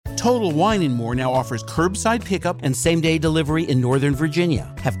Total Wine & More now offers curbside pickup and same-day delivery in Northern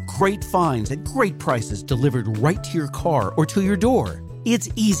Virginia. Have great finds at great prices delivered right to your car or to your door. It's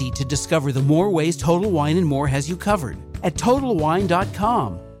easy to discover the more ways Total Wine & More has you covered at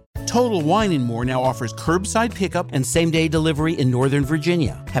TotalWine.com. Total Wine & More now offers curbside pickup and same-day delivery in Northern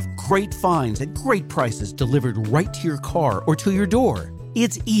Virginia. Have great finds at great prices delivered right to your car or to your door.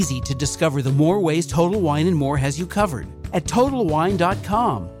 It's easy to discover the more ways Total Wine & More has you covered at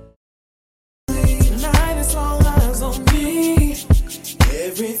TotalWine.com.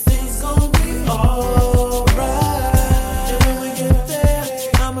 Everything's gonna be alright. And when we get there,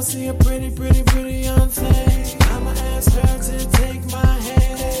 I'ma see a pretty young thing. I'ma ask her to take my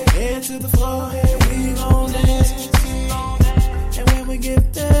hand, head to the floor, and we gon' dance. And when we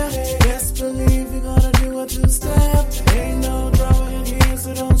get there, best believe we're gonna do a two-step. Ain't no drama in here,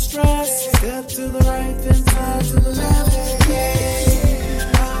 so don't stress. Step to the right, then side to the left. Yeah.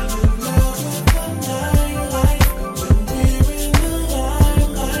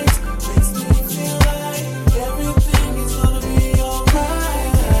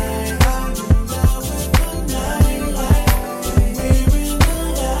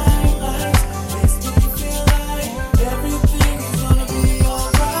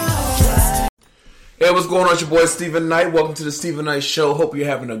 Hey, what's going on? It's your boy Stephen Knight. Welcome to the Stephen Knight Show. Hope you're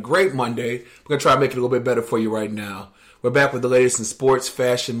having a great Monday. We're going to try to make it a little bit better for you right now. We're back with the latest in sports,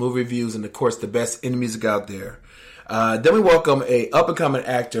 fashion, movie reviews, and of course the best indie music out there. Then we welcome a up-and-coming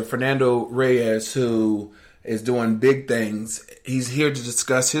actor, Fernando Reyes, who is doing big things. He's here to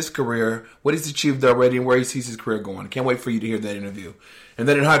discuss his career, what he's achieved already, and where he sees his career going. Can't wait for you to hear that interview. And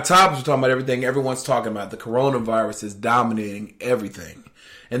then in Hot Topics, we're talking about everything everyone's talking about. The coronavirus is dominating everything.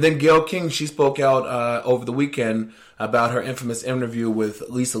 And then Gayle King, she spoke out over the weekend about her infamous interview with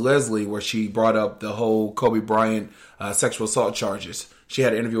Lisa Leslie, where she brought up the whole Kobe Bryant sexual assault charges. She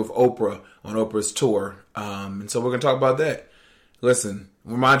had an interview with Oprah on Oprah's tour. And so we're going to talk about that. Listen,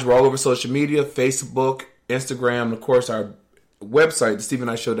 remind you, we're all over social media, Facebook, Instagram, and of course our website,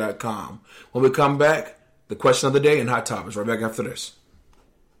 thestephenknightshow.com. When we come back, the question of the day and Hot Topics. Right back after this.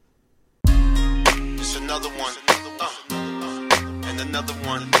 Just another one. Another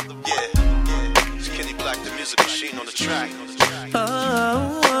one, yeah. It's Kenny Black, the music machine on the track. Yeah.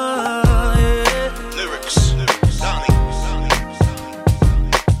 Lyrics, Donnie.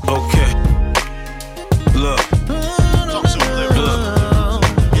 Okay. Look. Talk some lyrics.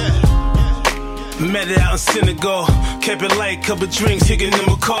 Yeah. Met it out in Senegal. Kept it light, couple drinks, hitting them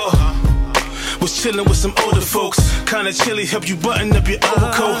a call. Was chillin' with some older folks. Kinda chilly, help you button up your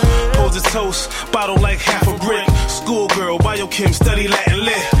overcoat. Pose a toast, bottle like half a brick. Schoolgirl, biochem, study Latin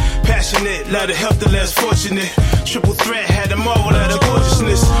lit. Passionate, love to help the less fortunate. Triple threat, had them all at her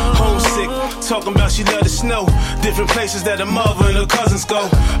gorgeousness. Homesick, talking about she love the snow. Different places that her mother and her cousins go.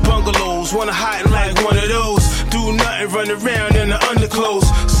 Bungalows, wanna hide like one of those. Do nothing, run around in the underclothes.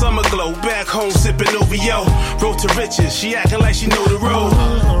 Summer glow, back home sipping OVO. Road to riches, she acting like she know the road.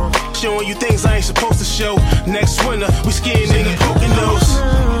 Showing you things I ain't supposed to show. Next winter, we skiing in the Poconos.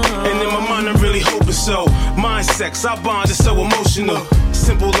 And in my mind, I'm really hoping so. Mind sex, our bond is so emotional.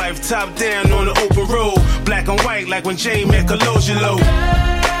 Simple life, top down on the open road. Black and white, like when Jane met Cologelo.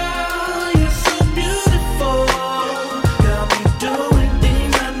 Girl, you're so beautiful. Got me doing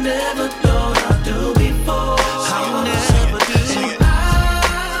things I never thought I'd do before. I never did. I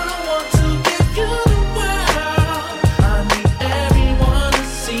want to give you the world. I need everyone to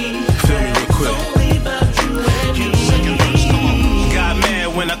see. Only about you and me. Got mad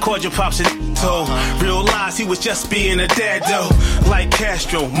when I called your pops and told. Realized he was just being a dad though. Like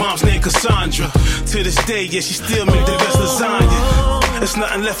Castro, mom's name Cassandra. To this day, yeah, she still make the best lasagna. There's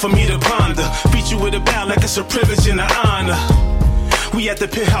nothing left for me to ponder. Beat you with a bow like it's a privilege and an honor. We at the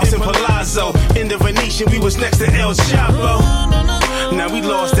penthouse in Palazzo. In the Venetian, we was next to El Chapo. Now we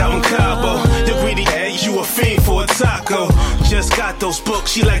lost out in Cabo. The greedy ass, you a fiend for a taco. Just got those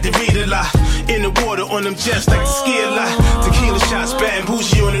books, she like to read a lot. In the water on them jets, like to ski a lot. Tequila shots, bad and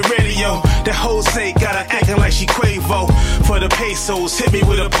bougie on the radio. That Jose got her acting like she Quavo. For the pesos, hit me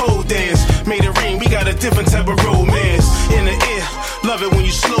with a pole dance. Made it rain, we got a different type of romance. In the air, love it when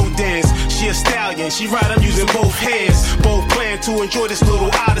you slow dance. She a stallion, she ride, I'm using both hands. Both plan to enjoy this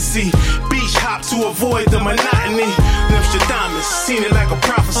little odyssey. Beach hop to avoid the monotony. Nostradamus, seen it like a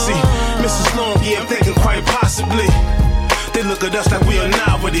prophecy. Mrs. Long, yeah, I'm thinking quite possibly. They look at us like we a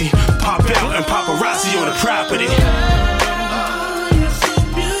novelty. Pop out and paparazzi on the property. You're so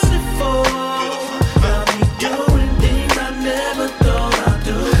beautiful. Got me doing things I never thought I'd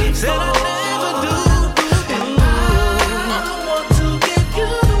do before. Said I never do. And I want to give you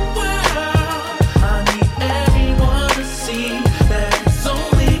the world. I need everyone to see that it's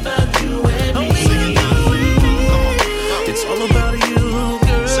only about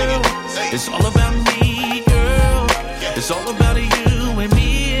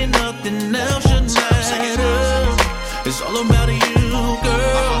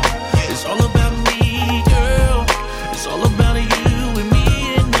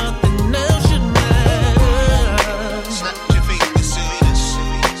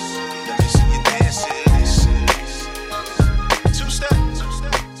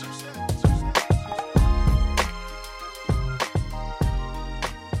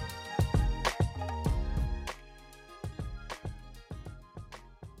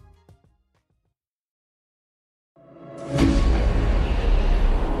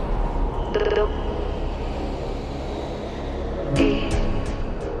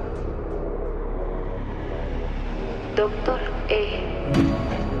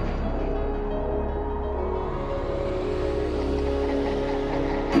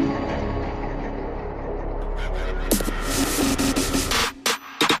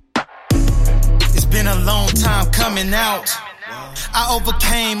coming out. I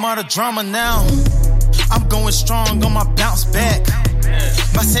overcame all the drama now. I'm going strong on my bounce back.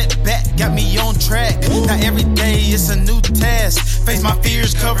 My setback got me on track. Now every day it's a new task. Face my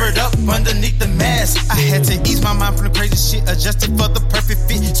fears covered up underneath the mask. I had to ease my mind from the crazy shit, adjusted for the perfect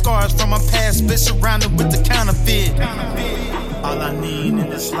fit. Scars from my past, but surrounded with the counterfeit. All I need in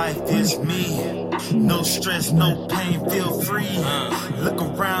this life is me. No stress, no pain, feel free. Look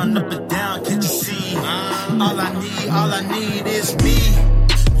around, up and down, can't you see? All I need is me.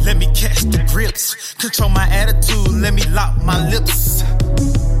 Let me catch the grips, control my attitude, let me lock my lips.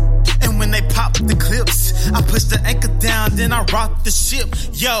 And when they pop the clips, I push the anchor down, then I rock the ship.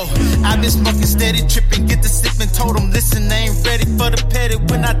 Yo, I been smoking steady, tripping, get the sipping. Told them, listen, I ain't ready for the petty.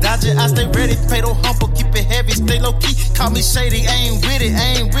 When I dodge it, I stay ready. Fatal humble, keep it heavy, stay low key. Call me shady, I ain't with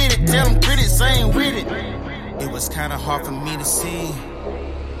it. Tell them critics, I ain't with it. It was kinda hard for me to see.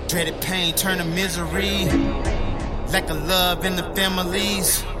 Dreaded pain turn to misery. Lack of love in the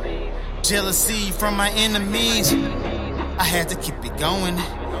families. Jealousy from my enemies. I had to keep it going.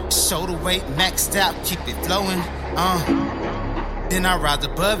 Shoulder weight maxed out, keep it flowing. Then I rise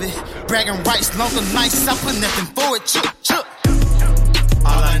above it. Bragging rights, longer nights, I put nothing for it. Chuck.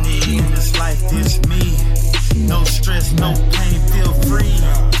 All I need in this life is me. No stress, no pain, feel free.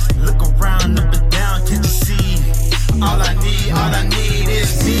 Look around, up and down, can't you see? All I need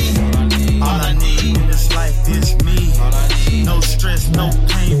is me. All I need in this life is me. No stress, no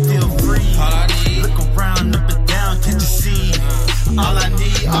pain, feel free. Look around, up and down, can't you see? All I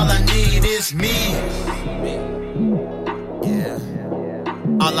need is me. Yeah.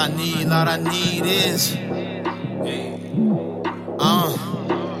 All I need is.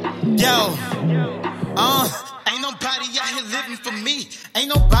 Ain't nobody out here living for me. Ain't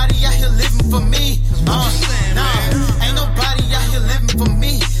nobody out here living for me. Ain't nobody out here living for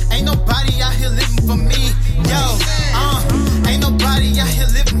me. Ain't nobody out here living for me. Ain't nobody out here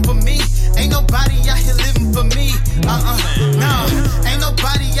living for me. Ain't nobody out here living for me. Ain't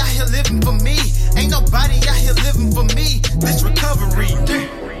nobody out here living for me. Ain't nobody out here living for me. This recovery.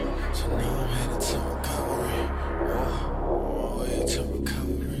 So now I'm headed to recovery. Way to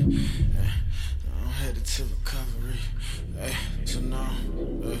recovery. I'm headed to recovery. So now I'm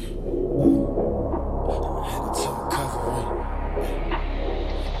headed to recovery.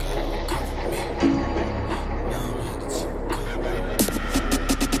 Gotta recover me. Now I'm headed to recovery.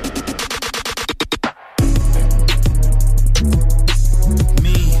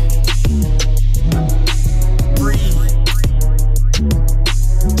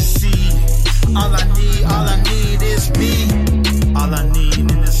 All I need is me. All I need in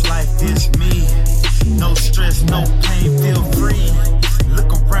this life is me. No stress, no pain, feel free.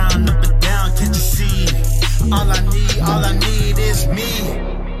 Look around, up and down, can't you see? All I need is me.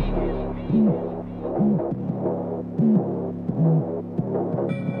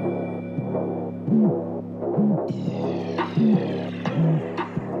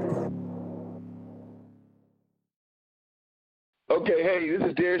 Okay, hey, this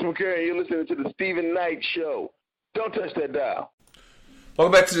is Darius McCurry, and you're listening to the Stephen Knight Show. Don't touch that dial.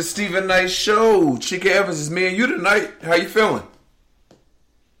 Welcome back to the Stephen Knight Show. Chica Evans is me and you tonight. How you feeling?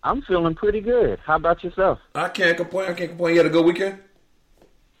 I'm feeling pretty good. How about yourself? I can't complain. You had a good weekend?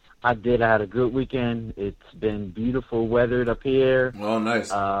 I did. I had a good weekend. It's been beautiful weathered up here. Oh,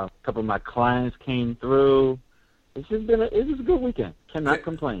 nice. A couple of my clients came through. It was a good weekend. Cannot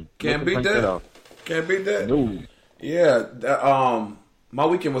complain. Can't beat that. Can't beat that. No. Yeah. My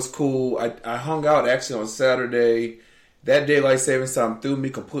weekend was cool. I hung out actually on Saturday. That daylight savings time threw me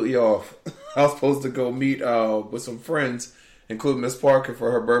completely off. I was supposed to go meet with some friends, including Miss Parker, for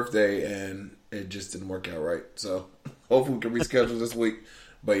her birthday, and it just didn't work out right. So hopefully we can reschedule this week.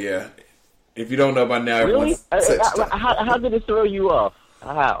 But yeah, if you don't know by now, really? How did it throw you off?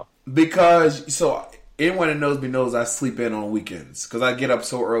 How? Because anyone that knows me knows I sleep in on weekends because I get up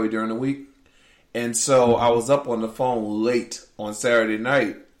so early during the week. And so I was up on the phone late on Saturday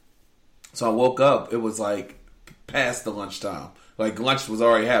night. So I woke up. It was like past the lunchtime. Like lunch was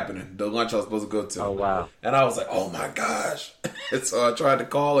already happening. The lunch I was supposed to go to. Oh, wow. And I was like, oh, my gosh. And so I tried to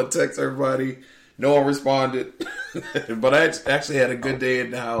call and text everybody. No one responded. But I actually had a good day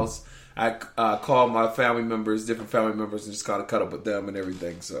in the house. I called my family members, different family members, and just kind of cut up with them and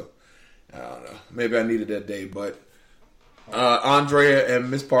everything. So I don't know. Maybe I needed that day, but... Andrea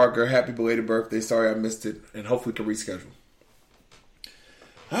and Miss Parker, happy belated birthday. Sorry I missed it, and hopefully we can reschedule.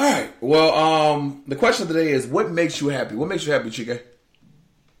 All right. Well, the question of the day is, what makes you happy? What makes you happy, Chica?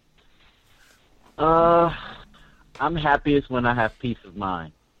 I'm happiest when I have peace of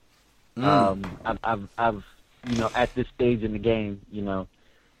mind. I've at this stage in the game,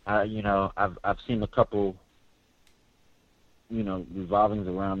 I've seen a couple revolving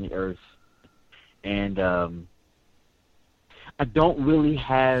around the earth. And I don't really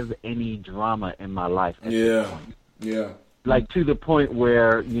have any drama in my life at this point. Yeah. Like, to the point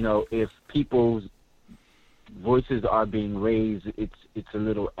where, if people's voices are being raised, it's a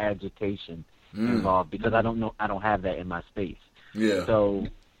little agitation involved, because I don't have that in my space. Yeah. So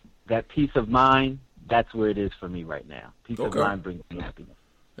that peace of mind, that's where it is for me right now. Peace of mind brings me happiness.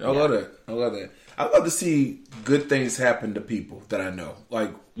 I love that. I love to see good things happen to people that I know.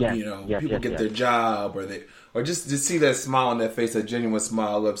 Like, people get their job, or just to see that smile on their face, that genuine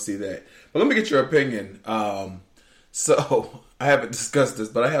smile. I love to see that. But let me get your opinion. So I haven't discussed this,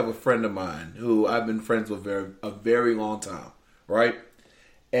 but I have a friend of mine who I've been friends with a very long time, right?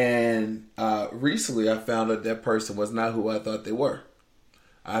 And recently I found out that person was not who I thought they were.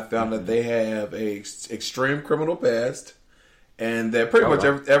 I found that they have a extreme criminal past, and that pretty much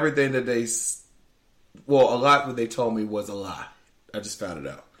everything that a lot what they told me was a lie. I just found it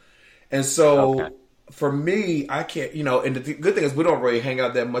out. And so for me, I can't, and the good thing is we don't really hang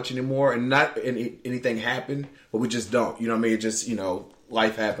out that much anymore, and not anything happened, but we just don't, you know what I mean? It just,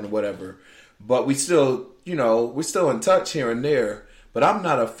 life happened, whatever. But we still, we're still in touch here and there, but I'm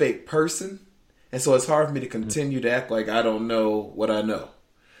not a fake person. And so it's hard for me to continue to act like I don't know what I know.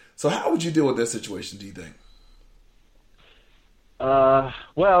 So how would you deal with this situation, do you think?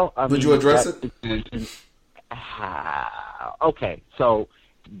 Would you address it? Okay, so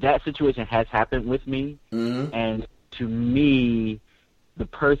that situation has happened with me, and to me, the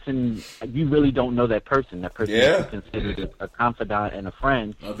person, you really don't know that person. That person is considered a confidant and a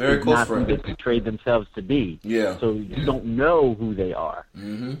friend. A very close friend. Who they portrayed themselves to be. Yeah. So you don't know who they are.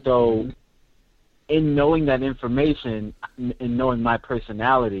 So in knowing that information, in knowing my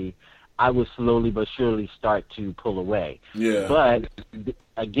personality, I would slowly but surely start to pull away. Yeah. But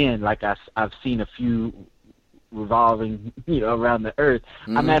again, like I've seen a few revolving, around the earth.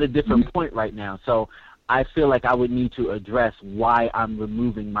 I'm at a different point right now, so I feel like I would need to address why I'm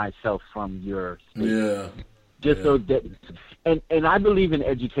removing myself from your space. Yeah. Just so that, and I believe in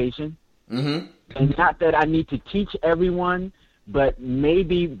education, and not that I need to teach everyone, but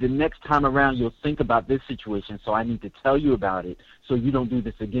maybe the next time around you'll think about this situation, so I need to tell you about it so you don't do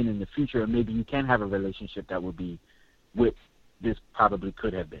this again in the future, and maybe you can have a relationship that would be what this probably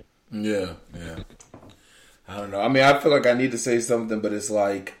could have been. Yeah. I don't know. I mean, I feel like I need to say something, but it's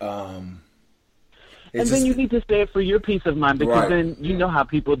like... and then you need to say it for your peace of mind, because then you know how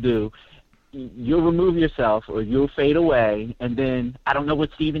people do. You'll remove yourself or you'll fade away, and then I don't know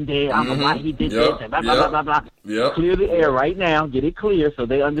what Steven did. I don't know why he did this, and blah, blah, blah, blah, blah. Clear the air right now. Get it clear so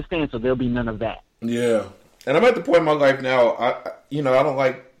they understand, so there'll be none of that. Yeah. And I'm at the point in my life now, I don't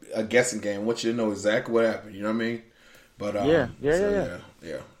like a guessing game. I want you to know exactly what happened. You know what I mean? But yeah.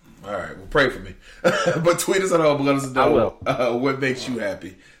 All right, well, pray for me. But tweet us at home, let us know what makes you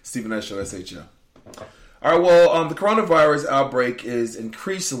happy. Stephen Knight Show, SHL. All right, well, the coronavirus outbreak is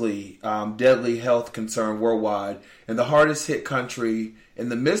increasingly deadly health concern worldwide, and the hardest hit country in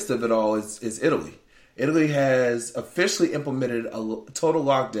the midst of it all is Italy. Italy has officially implemented a total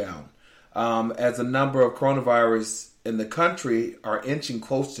lockdown as the number of coronavirus in the country are inching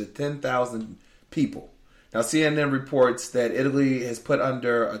close to 10,000 people. Now, CNN reports that Italy has put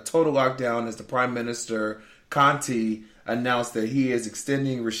under a total lockdown as the Prime Minister Conte announced that he is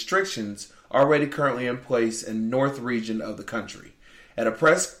extending restrictions already currently in place in the north region of the country. At a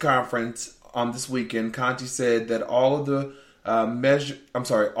press conference this weekend, Conte said that all the measure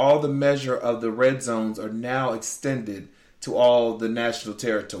of the red zones are now extended to all the national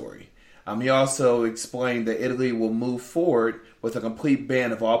territory. He also explained that Italy will move forward with a complete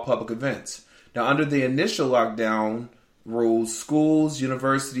ban of all public events. Now, under the initial lockdown rules, schools,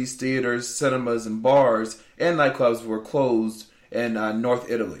 universities, theaters, cinemas, and bars and nightclubs were closed in North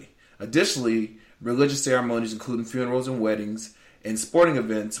Italy. Additionally, religious ceremonies, including funerals and weddings, and sporting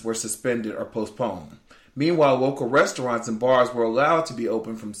events were suspended or postponed. Meanwhile, local restaurants and bars were allowed to be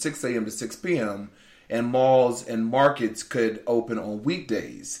open from 6 a.m. to 6 p.m., and malls and markets could open on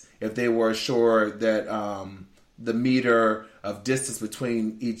weekdays if they were assured that the meter of distance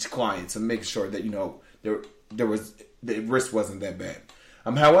between each client, so making sure that there was the risk wasn't that bad.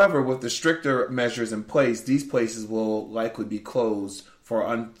 However, with the stricter measures in place, these places will likely be closed for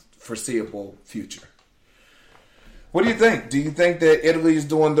unforeseeable future. What do you think? Do you think that Italy is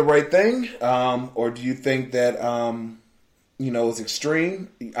doing the right thing, or do you think that it's extreme?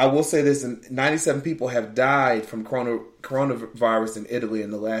 I will say this: 97 people have died from coronavirus in Italy in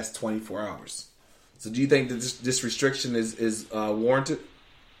the last 24 hours. So do you think that this restriction is warranted?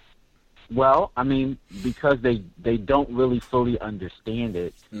 Well, I mean, because they don't really fully understand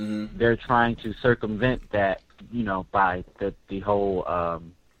it, they're trying to circumvent that by the whole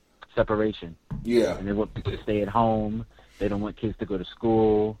separation. Yeah. And they want people to stay at home. They don't want kids to go to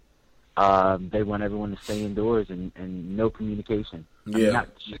school. They want everyone to stay indoors and no communication. Yeah. I mean, not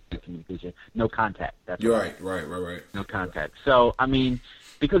just communication, no contact. That's You're right. No contact. So, I mean,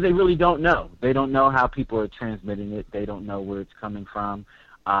 because they really don't know. They don't know how people are transmitting it. They don't know where it's coming from.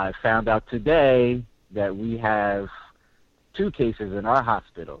 I found out today that we have 2 cases in our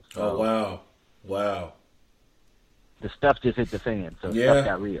hospital. So oh, wow. The stuff just hit the fan, so stuff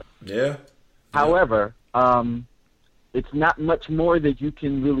got real. Yeah. However, it's not much more that you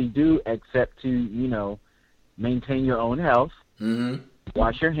can really do except to, maintain your own health,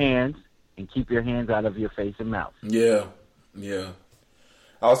 wash your hands, and keep your hands out of your face and mouth. Yeah.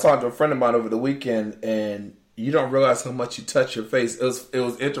 I was talking to a friend of mine over the weekend, and you don't realize how much you touch your face. It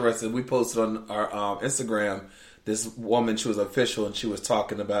was interesting. We posted on our Instagram, this woman, she was official, and she was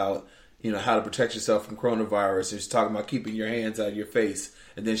talking about, how to protect yourself from coronavirus. She was talking about keeping your hands out of your face,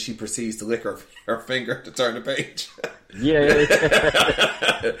 and then she proceeds to lick her finger to turn the page. Yeah.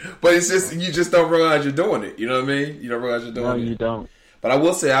 But it's just, you just don't realize you're doing it. You know what I mean? You don't realize you're doing it. No, you don't. But I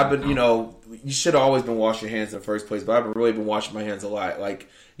will say, I've been, you should have always been washing your hands in the first place, but I've really been washing my hands a lot. Like,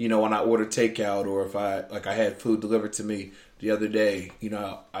 when I order takeout, or if I had food delivered to me the other day,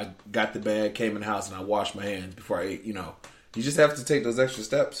 I got the bag, came in the house, and I washed my hands before I ate, You just have to take those extra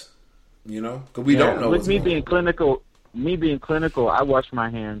steps, because we don't know with what's me going being clinical. Me being clinical, I wash my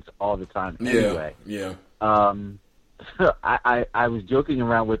hands all the time anyway. Yeah. I was joking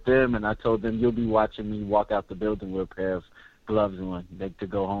around with them, and I told them, you'll be watching me walk out the building with a pair of gloves on, to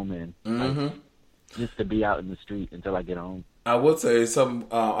go home in, just to be out in the street until I get home. I would say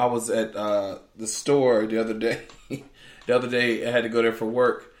I was at the store the other day. The other day, I had to go there for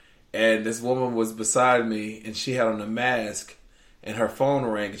work, and this woman was beside me, and she had on a mask, and her phone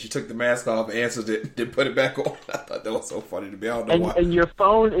rang, and she took the mask off, answered it, then put it back on. I thought that was so funny to me. I don't know why. And your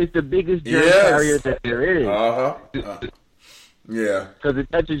phone is the biggest germ carrier that there is. Yeah. Because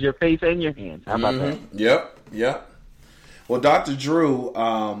it touches your face and your hands. How about that? Yep. Well, Dr. Drew,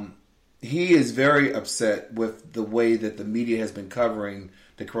 he is very upset with the way that the media has been covering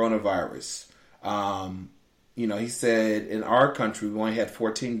the coronavirus. He said in our country we only had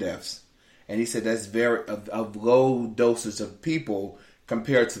 14 deaths. And he said that's very of low doses of people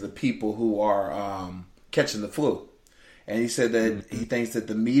compared to the people who are catching the flu. And he said that he thinks that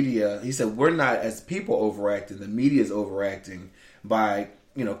the media, he said we're not, as people, overacting. The media is overacting by,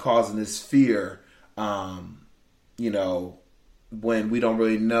 causing this fear, when we don't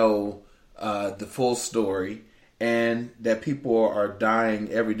really know the full story, and that people are dying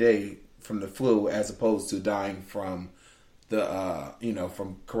every day from the flu as opposed to dying from the,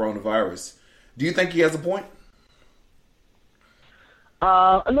 from coronavirus. Do you think he has a point?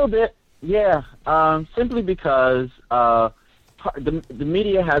 A little bit, yeah. Simply because the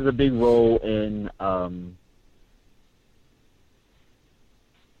media has a big role in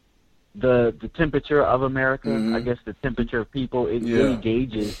the temperature of America. I guess the temperature of people. It really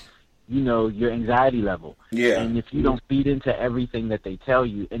gauges, your anxiety level. Yeah. And if you don't feed into everything that they tell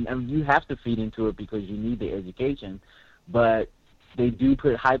you, and you have to feed into it because you need the education, but they do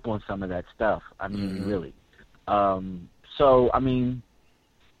put hype on some of that stuff. I mean, really. So, I mean,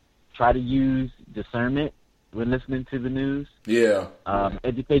 try to use discernment when listening to the news. Yeah.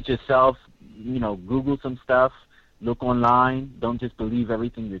 Educate yourself. Google some stuff. Look online. Don't just believe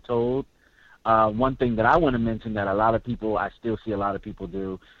everything you're told. One thing that I want to mention that I still see a lot of people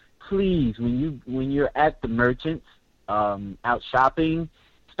do, please, when you're at the merchants, out shopping,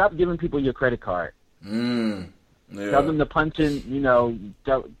 stop giving people your credit card. Yeah. Tell them to punch in,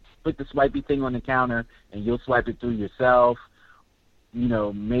 put the swipey thing on the counter, and you'll swipe it through yourself.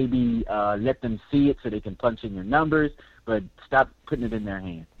 Maybe let them see it so they can punch in your numbers, but stop putting it in their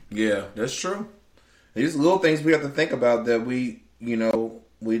hand. Yeah, that's true. These little things we have to think about that we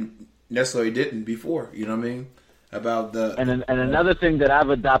necessarily didn't before. You know what I mean? About the and another thing that I've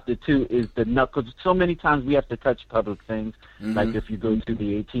adopted too is the knuckle. So many times we have to touch public things, like if you go to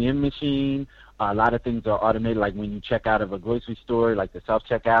the ATM machine. A lot of things are automated, like when you check out of a grocery store, like the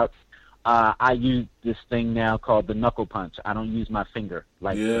self-checkout. I use this thing now called the knuckle punch. I don't use my finger,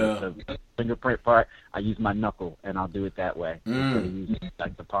 like the fingerprint part. I use my knuckle, and I'll do it that way instead of using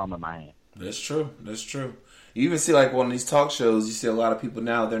like the palm of my hand. That's true. You even see, like, on these talk shows, you see a lot of people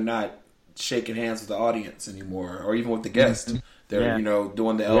now, they're not shaking hands with the audience anymore, or even with the guest. They're,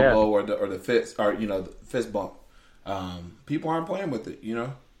 doing the elbow or the fist, or, the fist bump. People aren't playing with it,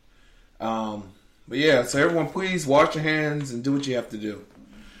 But yeah, so everyone, please wash your hands and do what you have to do.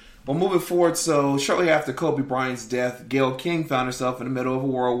 Well, moving forward, so shortly after Kobe Bryant's death, Gayle King found herself in the middle of a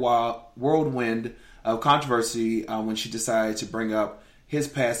whirlwind of controversy when she decided to bring up his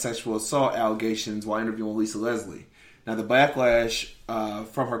past sexual assault allegations while interviewing Lisa Leslie. Now, the backlash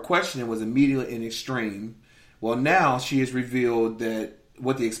from her questioning was immediate and extreme. Well, now she has revealed that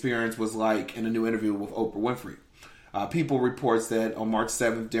what the experience was like in a new interview with Oprah Winfrey. People reports that on March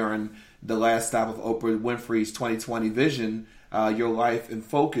 7th, during the last stop of Oprah Winfrey's 2020 Vision, Your Life in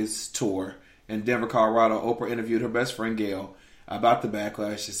Focus tour in Denver, Colorado, Oprah interviewed her best friend Gail about the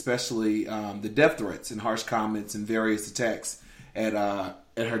backlash, especially the death threats and harsh comments and various attacks at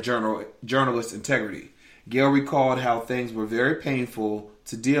her journalist integrity. Gail recalled how things were very painful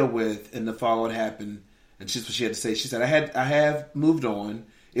to deal with in the fall it happened, and this is what she had to say. She said, I have moved on.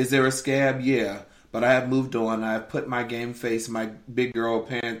 Is there a scab? Yeah. But I have moved on. I have put my game face in my big girl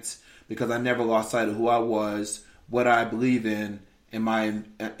pants because I never lost sight of who I was, what I believe in, and my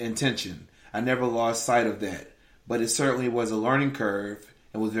intention. I never lost sight of that. But it certainly was a learning curve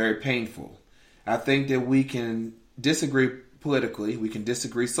and was very painful. I think that we can disagree politically. We can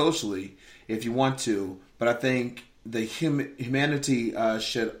disagree socially if you want to. But I think the humanity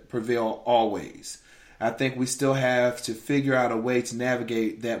should prevail always. I think we still have to figure out a way to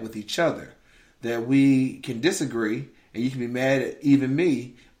navigate that with each other. That we can disagree, and you can be mad at even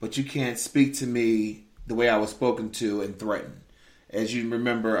me, but you can't speak to me the way I was spoken to and threatened. As you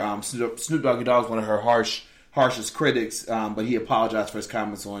remember, Snoop Doggy Dogg is one of her harshest critics, but he apologized for his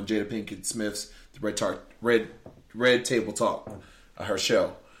comments on Jada Pinkett Smith's Red Table Talk, her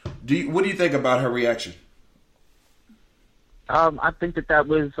show. What do you think about her reaction? I think that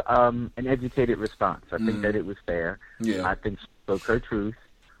was an educated response. I think that it was fair. Yeah. I think she spoke her truth.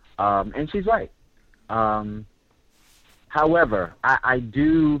 And she's right. However, I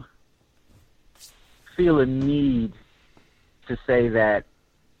do feel a need to say that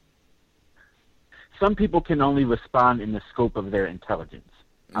some people can only respond in the scope of their intelligence.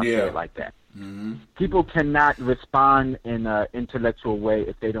 I'll say it like that. Mm-hmm. People cannot respond in an intellectual way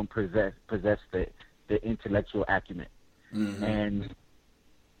if they don't possess the intellectual acumen. Mm-hmm. And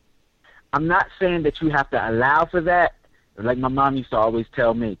I'm not saying that you have to allow for that. Like my mom used to always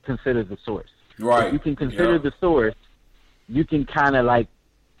tell me, consider the source. Right. If you can consider the source, you can kind of like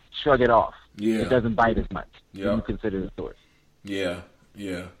shrug it off. Yeah. It doesn't bite as much Yeah. when you consider the source. Yeah.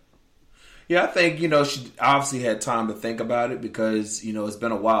 I think, she obviously had time to think about it because, it's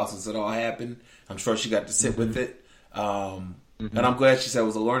been a while since it all happened. I'm sure she got to sit with it. And I'm glad she said it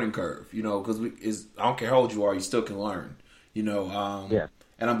was a learning curve, because I don't care how old you are, you still can learn, Yeah.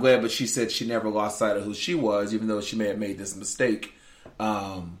 And I'm glad, but she said she never lost sight of who she was, even though she may have made this mistake.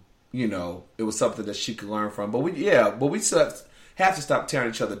 It was something that she could learn from. But we still have to stop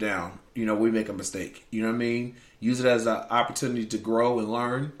tearing each other down. We make a mistake. You know what I mean? Use it as an opportunity to grow and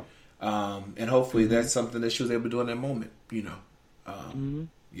learn. And hopefully that's something that she was able to do in that moment.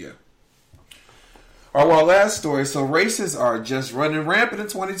 Yeah. All right, well, last story. So racists are just running rampant in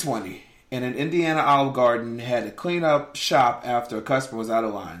 2020. And an Indiana Olive Garden had to clean up shop after a customer was out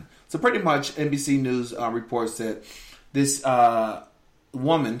of line. So pretty much NBC News reports that this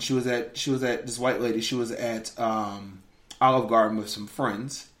woman, she was at this white lady, she was at Olive Garden with some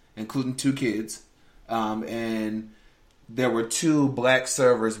friends, including 2 kids. And there were 2 black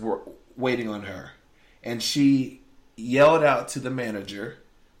servers waiting on her. And she yelled out to the manager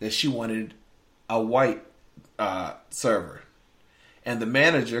that she wanted a white server. And the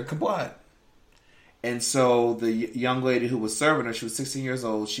manager complied. And so the young lady who was serving her, she was 16 years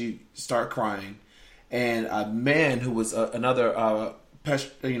old, she started crying. And a man who was another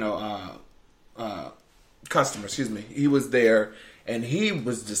customer, he was there. And he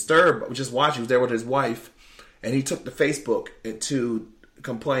was disturbed, just watching. He was there with his wife. And he took to Facebook to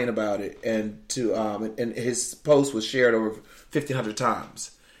complain about it. And and his post was shared over 1,500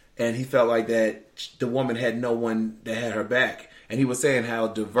 times. And he felt like that the woman had no one that had her back. And he was saying how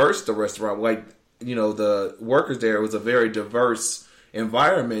diverse the restaurant, the workers there, was a very diverse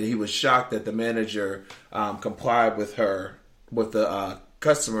environment. He was shocked that the manager complied with the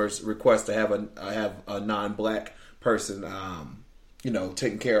customer's request to have a non-black person,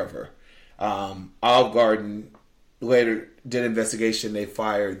 taking care of her. Olive Garden later did an investigation. They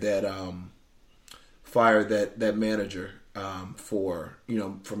fired that manager for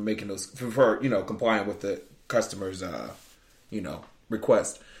making those for complying with the customer's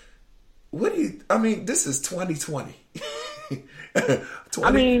request. This is 2020.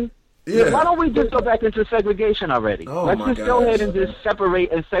 Why don't we just go back into segregation already? Let's just go ahead and just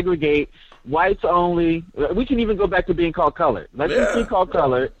separate and segregate whites only. We can even go back to being called colored. Let's just be called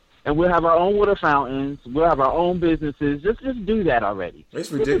colored, and we'll have our own water fountains. We'll have our own businesses. Just do that already.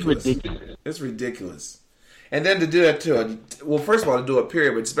 It's ridiculous. It's ridiculous. And then to do that to first of all, to do it,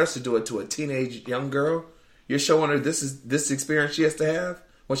 period, but especially do it to a teenage young girl, you're showing her this experience she has to have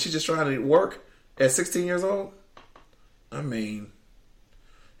when she's just trying to work at 16 years old. I mean,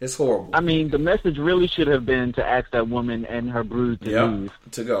 it's horrible. I mean, the message really should have been to ask that woman and her brood to leave.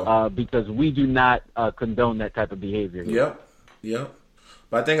 To go. Because we do not condone that type of behavior. Yep.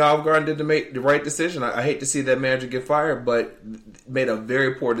 But I think Olive Garden did make the right decision. I hate to see that manager get fired, but made a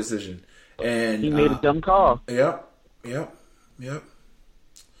very poor decision. And he made a dumb call. Yep.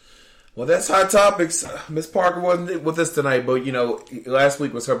 Well, that's Hot Topics. Miss Parker wasn't with us tonight, but, last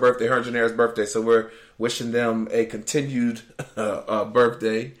week was her birthday, her and Janera's birthday, so we're wishing them a continued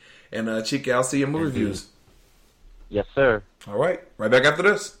birthday. And, Chica, I'll see you in movie reviews. Yes, sir. All right. Right back after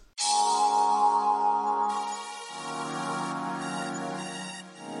this.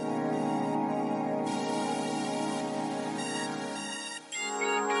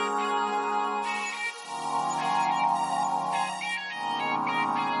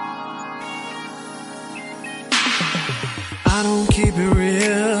 I don't keep it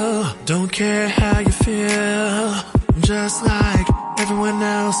real, don't care how you feel. I'm just like everyone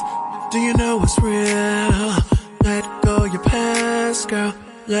else, do you know what's real? Let go your past, girl,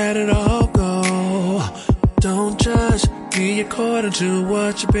 let it all go. Don't judge me according to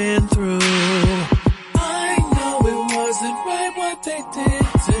what you've been through. I know it wasn't right what they did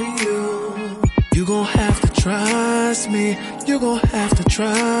to you. You gon' have to trust me, you gon' have to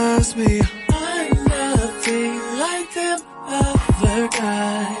trust me. I'm nothing like them other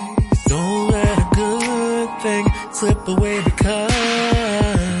guys. Don't let a good thing slip away because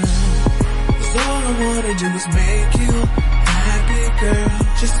all I wanna do is make you happy, girl.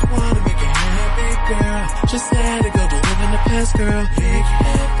 Just wanna make you happy, girl. Just let it go, don't live in the past, girl. Make you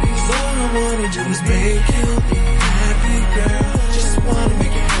happy. All I wanna do is make you happy, girl. Just wanna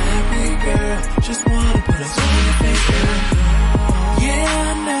make you happy, girl. Just wanna put a smile on your face, girl. Yeah,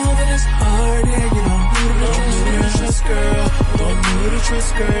 I know that it's hard, yeah, you don't need to trust, girl. Don't need to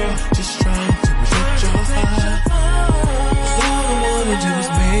trust, girl. Just trying to protect your heart. All I wanna do is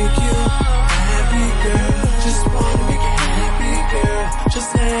make you happy, girl. Just wanna make you happy, girl. Just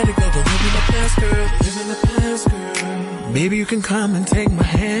let it go, don't live in the past, girl. Live in the past, girl. Maybe you can come and take my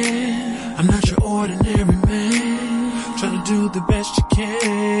hand. I'm not your ordinary man. Trying to do the best you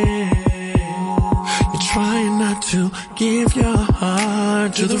can. You're trying not to give your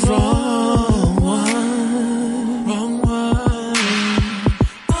heart to the wrong one. Wrong one.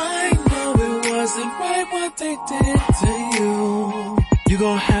 I know it wasn't right what they did to you. You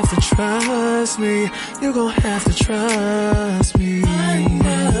gon' have to trust me. You gon' have to trust me. I'm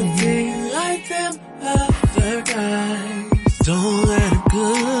nothing like them other guys. Don't let a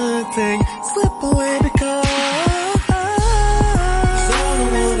good thing slip away because all I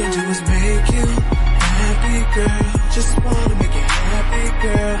wanna do is make you happy, girl. Just wanna make you happy,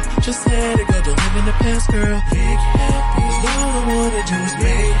 girl. Just let it go, don't live in the past, girl. Make you happy. All I wanna do is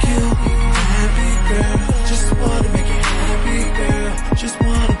make you happy, girl. Just wanna make you happy, girl. Just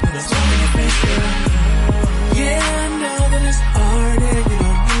wanna put a smile on your face, girl. Yeah, I know that it's hard, and you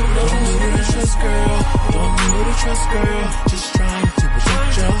don't need to trust, girl. Don't need to trust, girl. Just trying to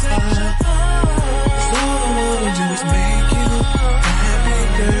protect your heart. All I wanna do is make you happy,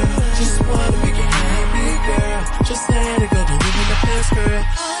 girl. Just wanna make you happy, girl. Just let it go, don't live in the past, girl.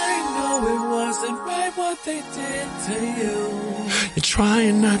 I know it wasn't right what they did to you. You're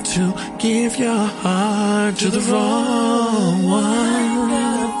trying not to give your heart to the wrong one.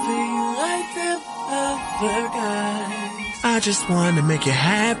 Nothing like them other guys. I just want to make you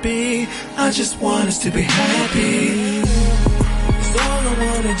happy. I just want us to be happy. 'Cause all I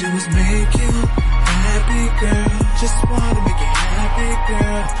wanna do is make you happy, girl. Just wanna make you happy,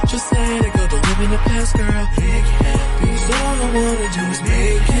 girl. Just let it go, don't live in the past, girl. Make you happy. 'Cause all I wanna do is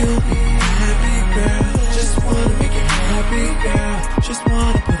make you happy, girl. Just wanna make you happy, girl. Just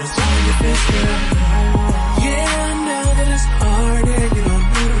wanna put a smile on your face, girl. Yeah, I know that it's hard, and you don't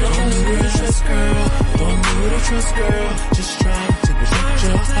need to trust, girl. Don't need to trust, girl. Just trying to protect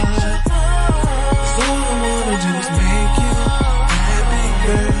your heart. 'Cause all I wanna do is make you happy,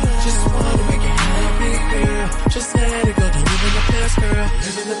 girl. Just wanna make you happy, girl. Just let it go, don't live in the past, girl.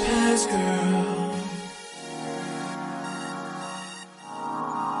 Live in the past, girl.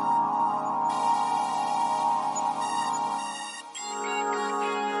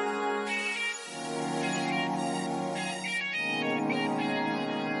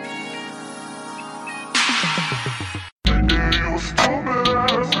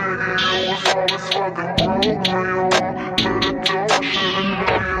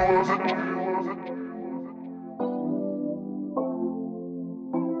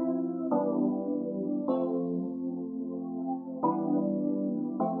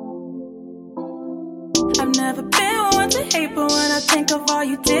 I've never been one to hate, but when I think of all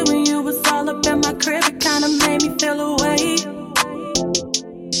you did when you was all up in my crib, it kinda made me feel away.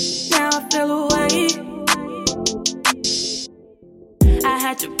 Now I feel away. I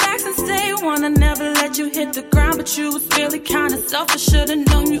had your back since day one, I never let you hit the ground, but you was really kinda selfish, should've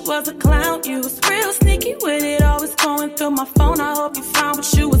known you was a clown. You was real sneaky with it, always going through my phone. I hope you found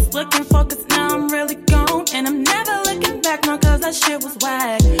what you was looking for, cause now I'm really gone. And I'm never looking back now, cause that shit was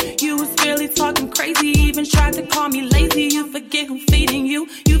whack. You was really talking crazy, even tried to call me lazy. You forget who feeding you,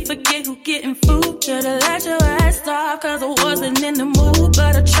 you forget who getting food. Should've let your ass stop, cause I wasn't in the mood,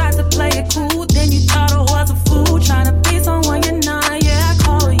 but I tried to play it cool. Then you thought I was a fool, trying to be someone you're not. Yeah, I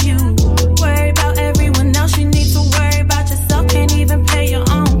call you. Worry about everyone else, you need to worry about yourself. Can't even pay your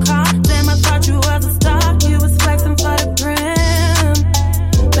own car. Damn, I thought you was a star. You was flexing for the gram,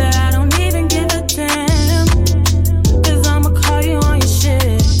 but I don't even give a damn, cause I'ma call you on your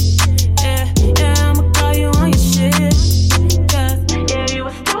shit. Yeah, I'ma call you on your shit. Yeah, you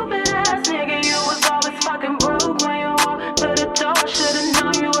a stupid ass nigga. You was always fucking broke when you walked through the door. Should've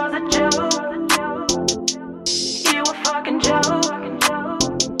known you was a joke. You a fucking joke.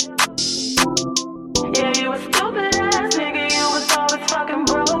 Yeah, you a stupid ass nigga. You was always fucking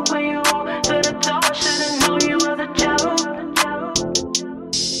broke when you walked through the door. Should've known you was a joke.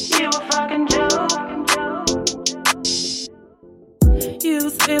 You a fucking joke. You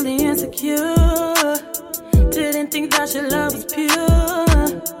was really insecure. Didn't think that your love was pure.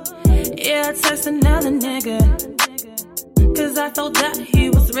 Yeah, I text another nigga, cause I thought that he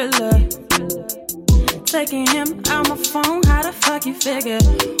was realer. Taking him out my phone, how the fuck you figure?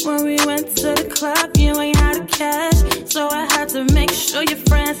 When we went to the club, you ain't had the cash, so I had to make sure your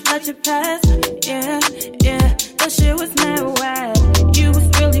friends let you pass. Yeah, that shit was mad whack. You was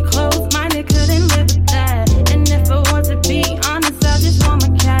really close-minded, couldn't live with that. And if I want to be honest, I just want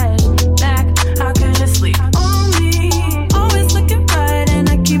my cash back. How could you sleep on me? Always looking right, and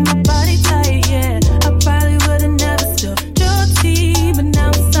I keep my body tight, yeah. I probably would've never spilled your tea, but now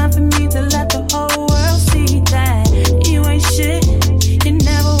it's time for me to let the whole world see that you ain't shit. You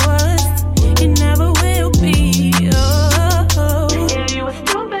never was, you never will be. Oh. Yeah, you a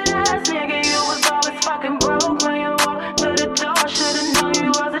stupid ass nigga. You was always fucking broke when you walked through the door. Should've known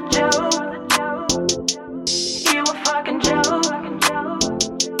you was a joke. You a fucking joke.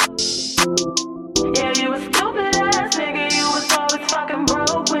 Yeah, you a stupid ass nigga. You was always fucking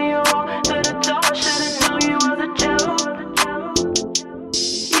broke when you walked through the door. Should've known you was a joke.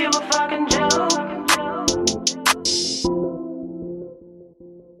 You a fucking joke.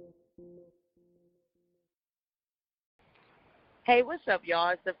 Hey, what's up, y'all?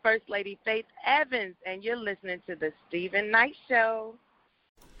 It's the First Lady Faith Evans, and you're listening to the Stephen Knight Show.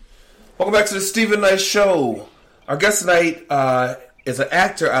 Welcome back to the Stephen Knight Show. Our guest tonight is an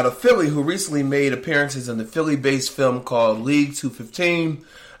actor out of Philly who recently made appearances in the Philly-based film called League 215,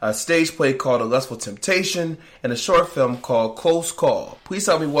 a stage play called A Lustful Temptation, and a short film called Close Call. Please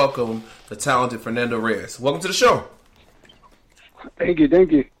help me welcome the talented Fernando Reyes. Welcome to the show. Thank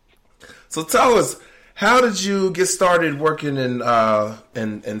you. So tell us, how did you get started working in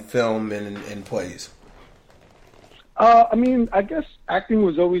film and in plays? I mean, I guess acting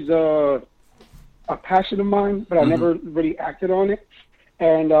was always a passion of mine, but I never really acted on it.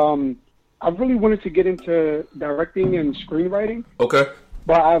 And I really wanted to get into directing and screenwriting. Okay.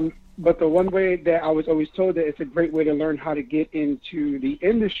 But the one way that I was always told that it's a great way to learn how to get into the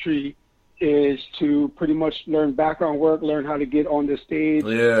industry is to pretty much learn background work, learn how to get on the stage,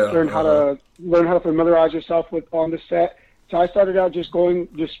 learn how to familiarize yourself with on the set. So I started out I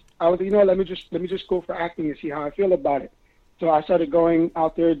was let me just go for acting and see how I feel about it. So I started going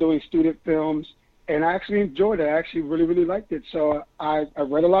out there doing student films, and I actually enjoyed it. I actually really, really liked it. So I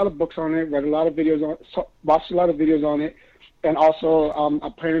read a lot of books on it, watched a lot of videos on it, and also I'm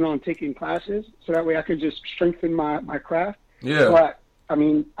planning on taking classes so that way I could just strengthen my craft. Yeah. But I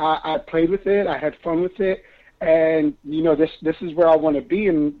mean, I played with it, I had fun with it, and this is where I want to be.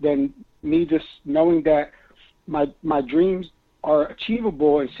 And then me just knowing that my dreams are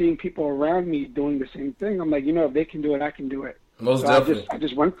achievable and seeing people around me doing the same thing, I'm like, if they can do it, I can do it. Most definitely. I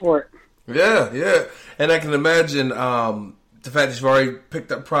just went for it. Yeah. And I can imagine the fact that you've already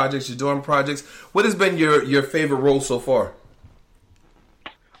picked up projects, you're doing projects. What has been your favorite role so far?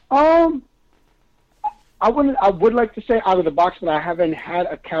 I would like to say out of the box, but I haven't had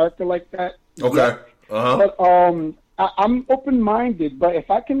a character like that. Okay. Yet. But I'm open-minded. But if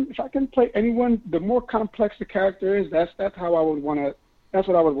I can play anyone, the more complex the character is, that's how I would want to. That's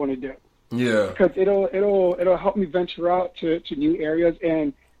what I would want to do. Yeah. Because it'll help me venture out to new areas,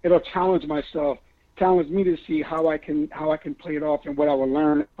 and it'll challenge myself challenge me to see how I can play it off and what I will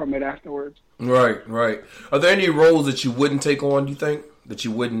learn from it afterwards. Right. Are there any roles that you wouldn't take on? Do you think that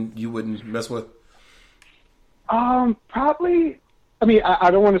you wouldn't mess with? Probably. I mean,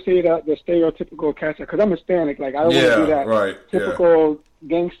 I don't want to say the stereotypical character because I'm Hispanic. Like, I don't want to do that typical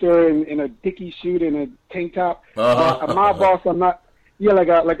gangster in a dicky suit and a tank top. A mob boss, I'm not. Yeah,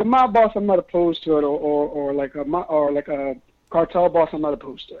 like a mob boss, I'm not opposed to it, or like a cartel boss, I'm not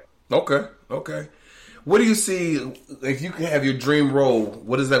opposed to it. Okay. What do you see if you can have your dream role?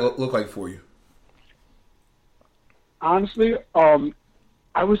 What does that look like for you? Honestly,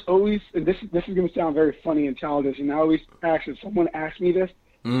 I was always, and this is going to sound very funny and childish, and I always ask, if someone asks me this,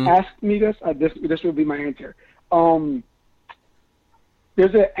 this will be my answer.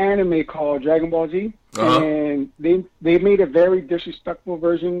 There's an anime called Dragon Ball Z, and they made a very disrespectful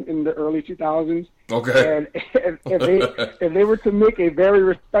version in the early 2000s. Okay. And if they were to make a very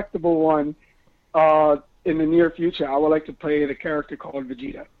respectable one in the near future, I would like to play the character called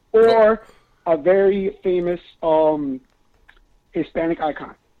Vegeta, or a very famous Hispanic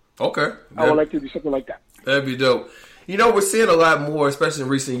icon. Okay. I would like to do something like that. That'd be dope. You know, we're seeing a lot more, especially in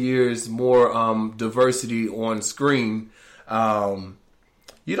recent years, more diversity on screen.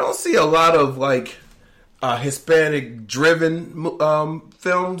 You don't see a lot of like Hispanic-driven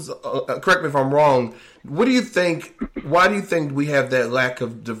films. Correct me if I'm wrong. What do you think? Why do you think we have that lack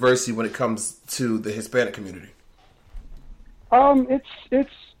of diversity when it comes to the Hispanic community? It's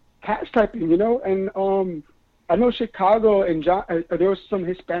caste typing, you know, and I know Chicago and there was some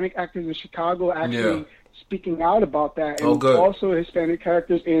Hispanic actors in Chicago actually speaking out about that, and also Hispanic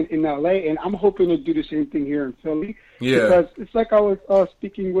characters in LA, and I'm hoping to do the same thing here in Philly. Yeah, because it's like I was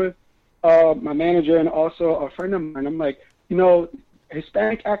speaking with my manager and also a friend of mine. I'm like, you know,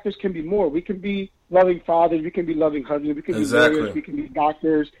 Hispanic actors can be more. We can be loving fathers. We can be loving husbands. We can be lawyers. We can be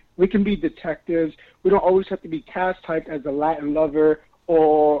doctors. We can be detectives. We don't always have to be cast typed as a Latin lover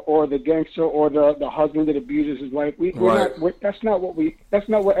or the gangster or the husband that abuses his wife. That's not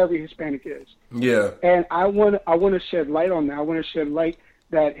what every Hispanic is. Yeah. And I want to shed light on that. I want to shed light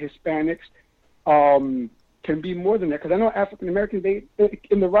that Hispanics can be more than that, because I know African Americans, they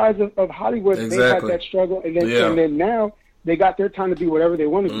in the rise of Hollywood, they had that struggle, and then now they got their time to do whatever they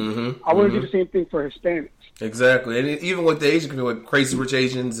want to do. I want to do the same thing for Hispanics. Exactly, and even with the Asian community, with Crazy Rich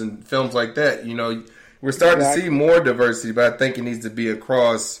Asians and films like that, you know, we're starting to see more diversity, but I think it needs to be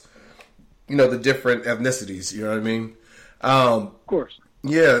across, you know, the different ethnicities. You know what I mean? Of course.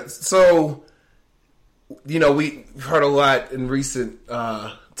 Yeah. So, you know, we've heard a lot in recent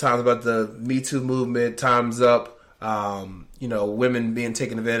times about the Me Too movement, Time's Up, you know, women being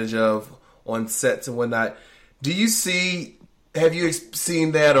taken advantage of on sets and whatnot. Have you seen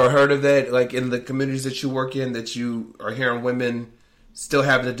that or heard of that, like in the communities that you work in, that you are hearing women still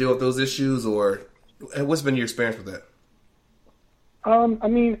having to deal with those issues, or what's been your experience with that? I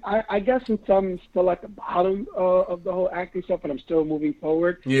mean, I guess I'm still at the bottom of the whole acting stuff, but I'm still moving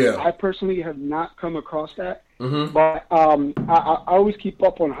forward. Yeah. I personally have not come across that. But I always keep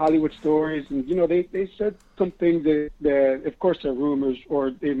up on Hollywood stories, and, you know, they said some things that, of course, they're rumors, or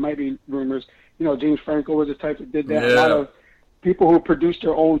they might be rumors. You know, James Franco was the type that did that. Yeah. A lot of people who produce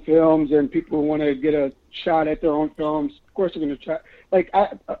their own films and people who want to get a shot at their own films, of course, they're going to try. Like,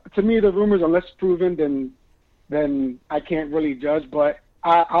 to me, the rumors, unless proven, then I can't really judge. But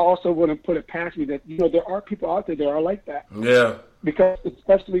I also want to put it past me that, you know, there are people out there that are like that. Yeah. Because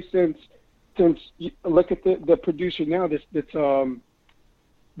especially since you look at the producer now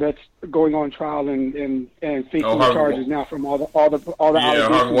that's going on trial and facing charges now from all the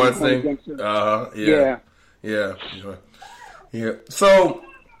allegations against him. Yeah. So,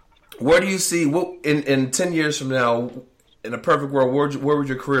 where do you see in 10 years from now, in a perfect world, where would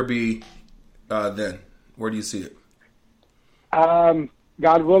your career be then? Where do you see it?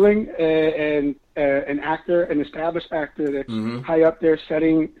 God willing, and an actor, an established actor that's high up there,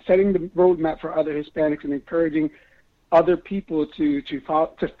 setting the roadmap for other Hispanics and encouraging other people to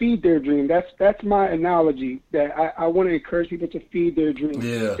feed their dream. That's my analogy. That I want to encourage people to feed their dream.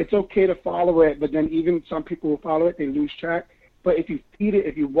 Yeah. It's okay to follow it, but then even some people who follow it, they lose track. But if you feed it,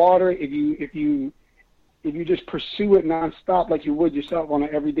 if you water it, if you just pursue it nonstop like you would yourself on an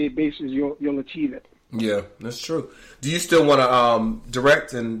everyday basis, you'll achieve it. Yeah, that's true. Do you still want to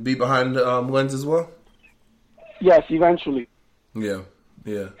direct and be behind the lens as well? Yes, eventually. Yeah.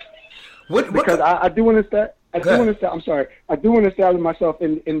 Because I do want to start. I do want to establish myself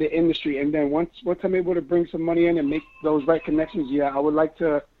in the industry, and then once I'm able to bring some money in and make those right connections, I would like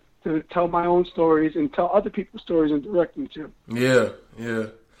to tell my own stories and tell other people's stories and direct them too. Yeah.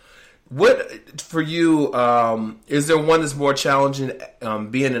 What for you? Is there one that's more challenging,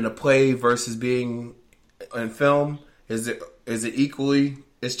 being in a play versus being in film? Is it equally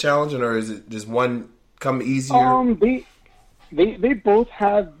as challenging, or is it just one come easier? They both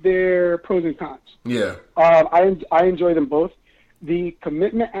have their pros and cons. Yeah. I enjoy them both. The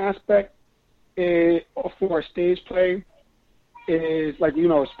commitment aspect for a stage play is like,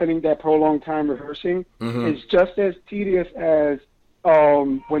 spending that prolonged time rehearsing is just as tedious as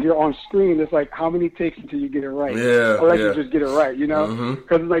when you're on screen. It's like, how many takes until you get it right? Yeah. Or you just get it right,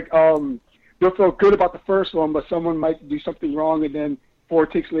 Because you'll feel good about the first one, but someone might do something wrong, and then 4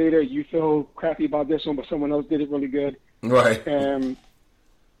 takes later, you feel crappy about this one, but someone else did it really good. Right.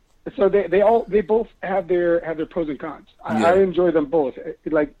 So they both have their pros and cons. I enjoy them both.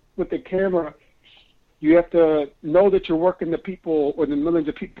 Like with the camera, you have to know that you're working the people or the millions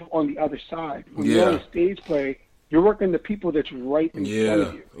of people on the other side. When you're on a stage play, you're working the people that's right in front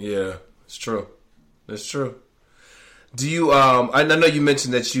of you. Yeah, it's true. That's true. Do you? I know you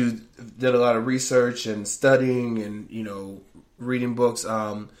mentioned that you did a lot of research and studying and reading books.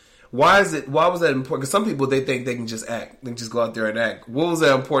 Why was that important? Because some people, they think they can just act. They can just go out there and act. What was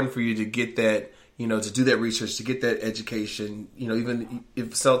that important for you to get that, to do that research, to get that education, even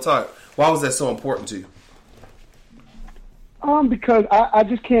if self-taught? Why was that so important to you? Because I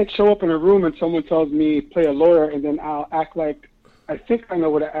just can't show up in a room and someone tells me play a lawyer, and then I'll act like I think I know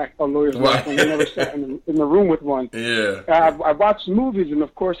what a lawyer's like when I never sat in the room with one. Yeah. I watched movies, and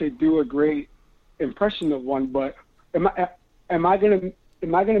of course they do a great impression of one, but am I gonna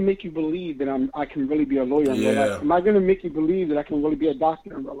make you believe that I can really be a lawyer in real life? Am I gonna make you believe that I can really be a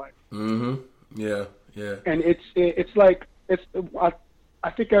doctor in real life? Mm-hmm. Yeah. Yeah. And it's like I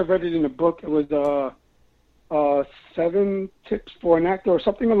think I read it in a book. It was 7 tips for an actor or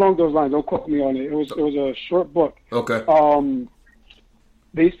something along those lines. Don't quote me on it. It was a short book. Okay.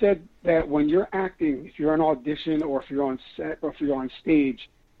 They said that when you're acting, if you're on audition or if you're on set or if you're on stage,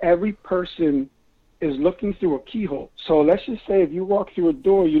 every person is looking through a keyhole. So let's just say if you walk through a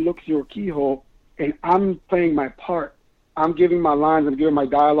door, you look through a keyhole, and I'm playing my part. I'm giving my lines, I'm giving my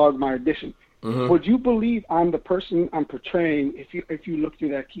dialogue, my audition. Mm-hmm. Would you believe I'm the person I'm portraying if you look through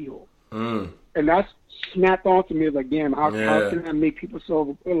that keyhole? Mm. And that's snapped onto me like, damn, how can I make people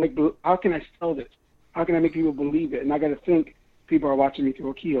how can I sell this? How can I make people believe it? And I got to think people are watching me through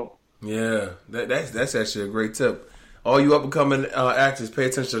a keyhole. Yeah, that's actually a great tip. All you up and coming actors, pay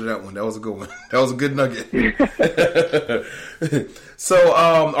attention to that one. That was a good one. That was a good nugget. So,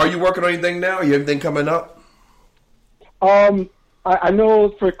 are you working on anything now? You have anything coming up? I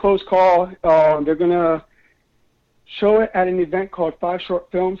know for Close Call, they're gonna show it at an event called 5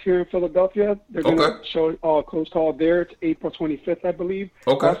 Short Films here in Philadelphia. They're gonna show Close Call there. It's April 25th, I believe.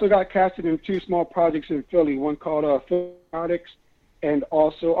 Okay. I also got casted in 2 small projects in Philly. One called Film Narcotics. And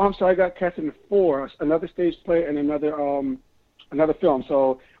also, I got casted in 4, another stage play and another film.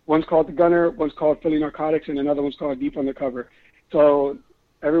 So one's called The Gunner, one's called Philly Narcotics, and another one's called Deep Undercover. So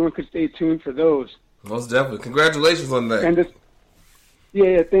everyone could stay tuned for those. Most definitely. Congratulations on that. And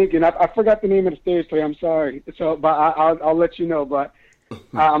thank you. And I forgot the name of the stage play. I'm sorry. So, but I'll let you know. But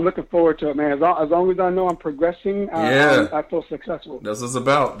I'm looking forward to it, man. As long as I know I'm progressing, I feel successful. That's what it's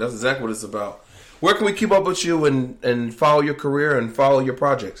about. That's exactly what it's about. Where can we keep up with you and follow your career and follow your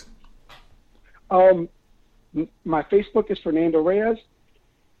projects? My Facebook is Fernando Reyes,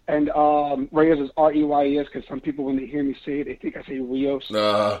 and Reyes is Reyes because some people, when they hear me say it, they think I say Rios,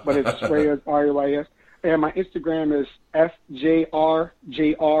 but it's Reyes, Reyes. And my Instagram is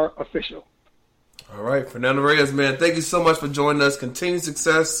FJRJR Official. All right, Fernando Reyes, man, thank you so much for joining us. Continued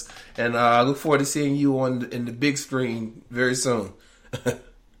success, and I look forward to seeing you in the big screen very soon.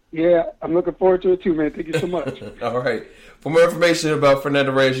 Yeah, I'm looking forward to it too, man. Thank you so much. All right. For more information about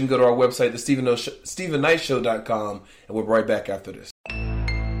Fernando Reyes, you can go to our website, StephenKnightShow.com, and we'll be right back after this.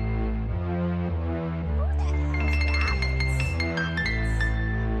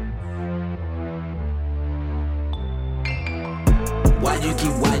 Why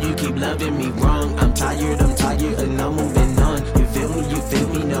you keep loving me wrong? I'm tired, and I'm moving on. You feel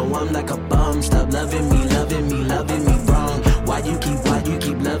me? No, I'm like a bum. Stop loving me wrong. Why you keep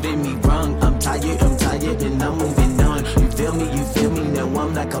loving me wrong? I'm tired, and I'm moving on. You feel me? No,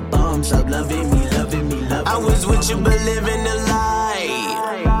 I'm like a bum. Stop loving me. I was with you, but living a lie.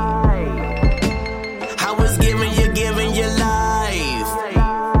 I was giving you life.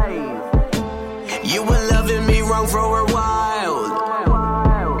 You were loving me wrong for a while.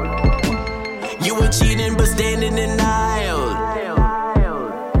 You were cheating, but standing in night.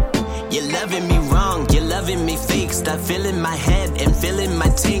 loving me fake. Stop feeling my head and feeling my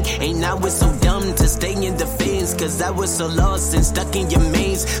tank. Ain't I was so dumb to stay in the phase, cause I was so lost and stuck in your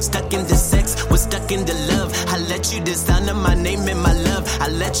maze. Stuck in the sex, was stuck in the love. I let you dishonor my name and my love. I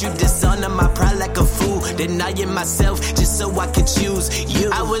let you dishonor my pride like a fool. Denying myself just so I could choose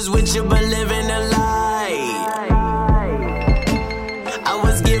you. I was with you but living a lie. I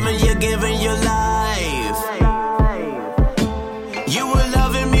was giving you life. You were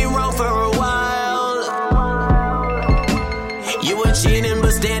loving me wrong for a while. You were cheating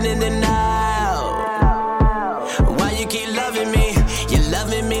but standing denial. Why you keep loving me? You're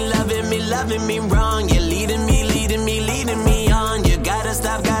loving me, loving me, loving me wrong. You're leading me, leading me, leading me on. You gotta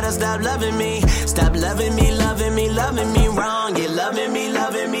stop loving me. Stop loving me, loving me, loving me wrong. You're loving me,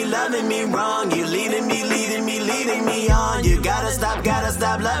 loving me, loving me wrong. You're leading me, leading me, leading me on. You gotta stop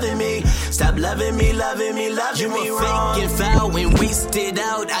loving me. Stop loving me, loving me, loving me wrong. You were fake and foul and wasted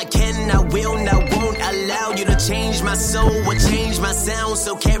out. I can, I will, and I won't allow you to change my soul or change my sound.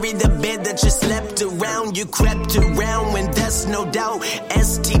 So carry the bed that you slept around. You crept around when there's no doubt.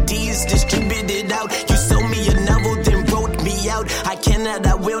 STDs distributed out. You sold me a novel, then wrote me out. I cannot,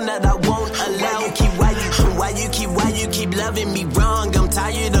 I will not, I won't allow. Why you keep loving me wrong? I'm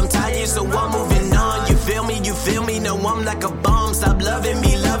tired, so I'm moving on. You feel me? No, I'm like a bomb. Stop loving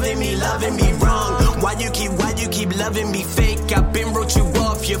me, loving me, loving me wrong. Why you keep loving me fake? I've been wrote you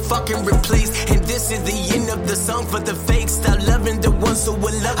off, you're fucking replaced. And this is the end of the song for the fake. Stop loving the ones who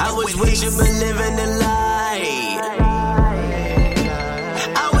will love you. I was with you but living a lie.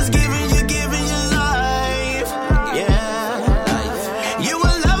 I was giving you life. Yeah. You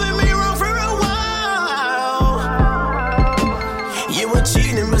were loving me wrong for a while. You were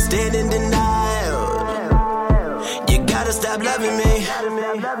cheating but staying in denial. You gotta stop loving me.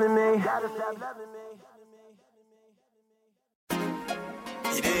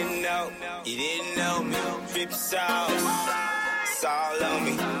 You didn't know me. Drip sauce, it's all on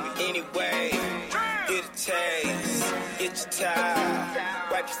me. Anyway, get a taste, get your towel,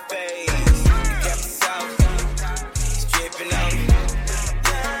 wipe your face. You got the sauce, it's dripping on me.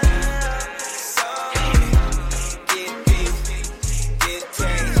 So, get a piece, get a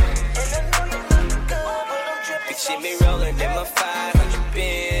taste. And I know you look good, but I'm dripping. Picture me rolling in my 500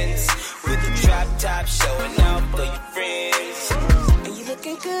 Benz with the drop top showing off for your friends. And you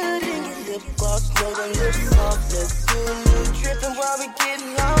looking good in your lip gloss, know them lips soft. Let's do a little dripping while we get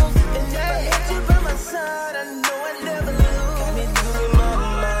lost. And if I had you by my side, I know I'd never lose. Got me losing my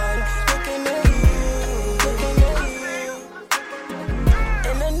mind, looking at you.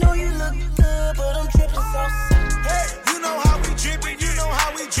 And I know you look good, but I'm dripping so hey. You know how we dripping, you know how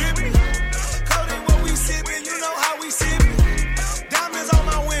we dripping. Coding what we sipping, you know how we sipping. Diamonds on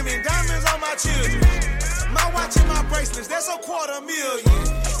my women, diamonds on my children. My watch and my bracelets, that's $250,000.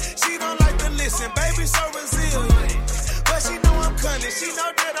 She don't like to listen, baby, so resilient. But she know I'm cunning, she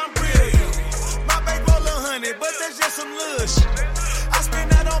know that I'm brilliant. My bank roll 100, but that's just some lush. I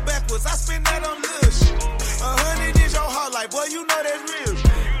spend that on backwards, I spend that on lush. 100 is your heart, like, boy, you know that's real.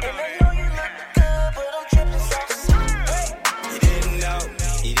 And I know you look good, but I'm tripping so hey. You didn't know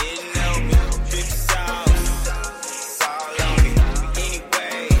me. Drip sauce, it's all on me.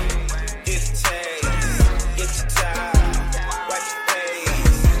 Anyway, get a taste, get your towel, wipe your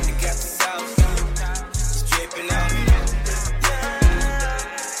face. You got the sauce, it's dripping on me.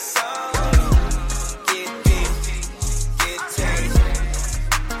 So, get this, get a taste.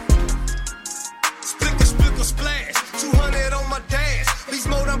 Splicker, splash, 200 on my dash. Please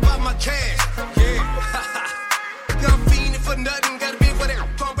mold up by my cash. Yeah. I'm fiending for nothing. Gotta be with that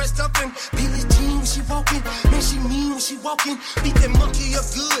cornbread stuffing. Billie Jean when she walking. Man, she mean when she walking. Beat that monkey up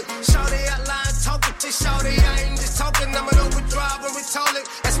good. Shawty out line talking. Just shawty, I ain't just talking. I'm an overdrive and retarded.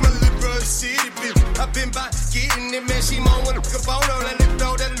 That's my liberal city, bitch. I've been by getting it, man. She moan when I pick up on her. Let it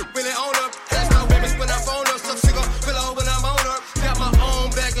throw that look really on her. That's my women's when I'm on her. Some cigar, fill her when I'm on her. Got my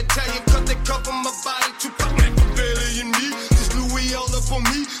own bag of Italian. Cut they cover my body. Tupac, Machiavelli, and me. This Louis all up on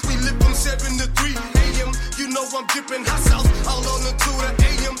me. We live from 7 to 3 a.m. You know I'm dripping hot sauce all on the 2 to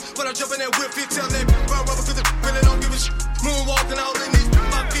a.m. When I jump in that whip, it tell that rubber cause it really don't give a shit. Moonwalking all in this.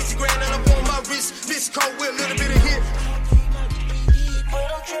 My 50 grand and up on my wrist. This cold with a little bit of hit. But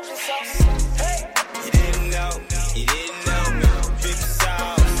I'm dripping so hey. You didn't know me. Drip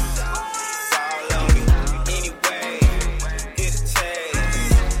sauce, it's all on me. Anyway, get a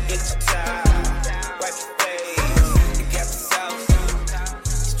taste, get your towel, wipe your face. You got the sauce,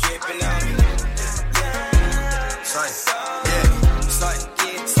 it's dripping on me.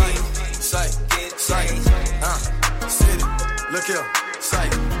 City, look here, say,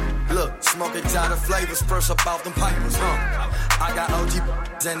 look, smoking tighter flavors, first up off them pipers, I got OG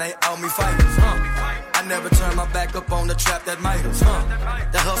and they owe me favors, I never turn my back up on the trap that made us,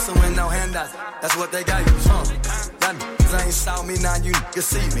 The hustle with no handouts, that's what they gave us, That niggas ain't saw me, now you niggas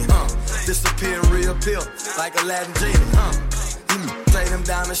see me, Disappear and reappear like Aladdin genie, Play them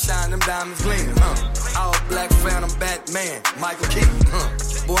diamonds, shine them diamonds gleaming, All black phantom, Batman, Michael Keaton,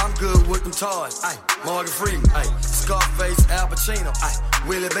 Boy, I'm good with them toys, Morgan Freeman, Scarface, Al Pacino,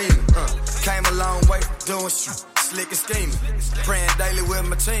 Willie Beeman, Came a long way from doing shit, slick and scheming, praying daily with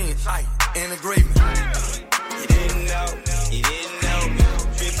my team, in agreement. You didn't know,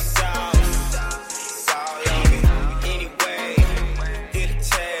 drip sauce, it's all on me. Anyway, hit a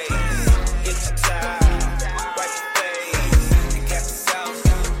taste, hit your tie, wipe your face, and got the sauce,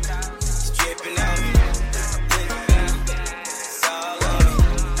 it's dripping on me. It's all on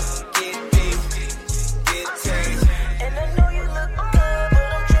me. Get deep, get a taste. And I know you look good, but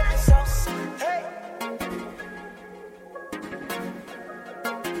I'm dripping sauce. Hey.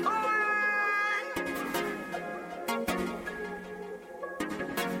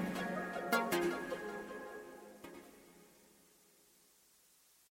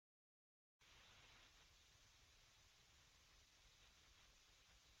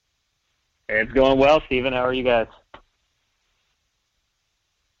 It's going well, Steven. How are you guys?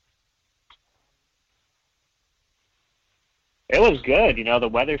 It was good. You know, the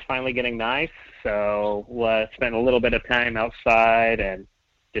weather's finally getting nice, so we'll spend a little bit of time outside and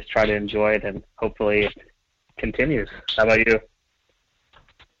just try to enjoy it, and hopefully it continues. How about you?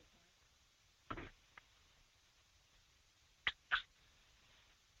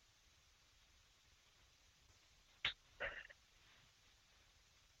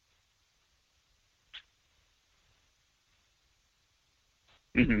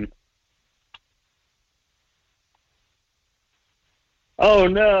 Mm-hmm. Oh,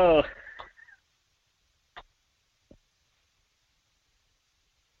 no.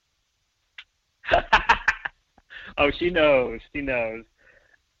 Oh, she knows. She knows.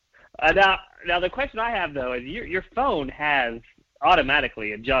 Now the question I have, though, is your phone has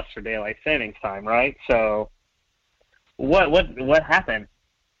automatically adjusts for daylight savings time, right? So what happened?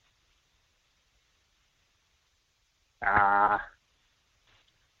 Ah.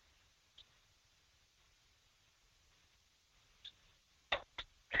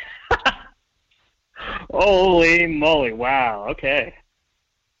 Holy moly, wow, okay.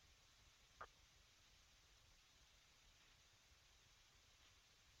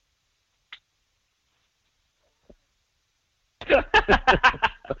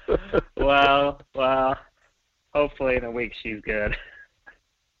 Well, hopefully in a week she's good.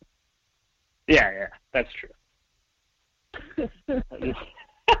 Yeah, that's true.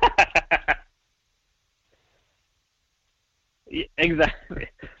 Yeah, exactly.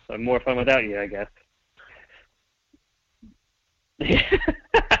 So more fun without you, I guess.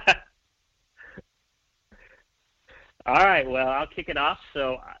 All right, well, I'll kick it off.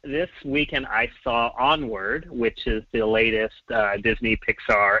 So this weekend I saw Onward, which is the latest Disney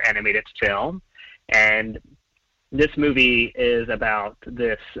Pixar animated film. And this movie is about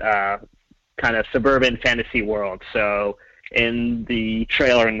this kind of suburban fantasy world. So in the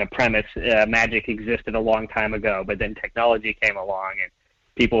trailer and the premise, magic existed a long time ago, but then technology came along and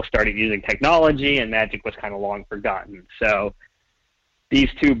people started using technology and magic was kind of long forgotten. So these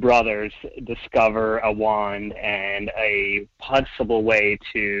two brothers discover a wand and a possible way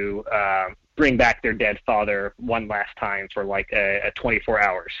to bring back their dead father one last time for like a 24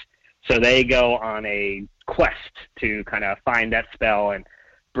 hours. So they go on a quest to kind of find that spell and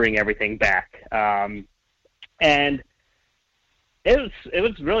bring everything back. And it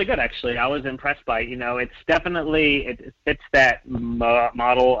was really good, actually. I was impressed by it. You know, it's definitely, it fits that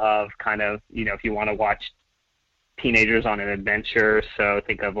model of kind of, you know, if you want to watch teenagers on an adventure. So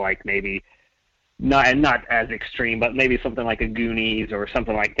think of like maybe not as extreme, but maybe something like a Goonies or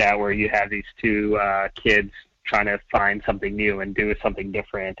something like that, where you have these two kids trying to find something new and do something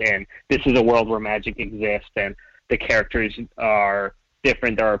different. And this is a world where magic exists, and the characters are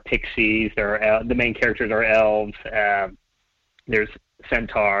different. There are pixies. The main characters are elves. There's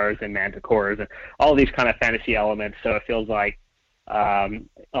centaurs and manticores and all these kind of fantasy elements. So it feels like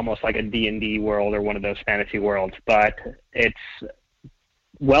almost like a D&D world or one of those fantasy worlds. But it's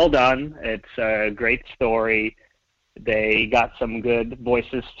well done. It's a great story. They got some good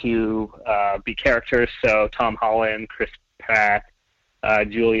voices to be characters. So Tom Holland, Chris Pratt,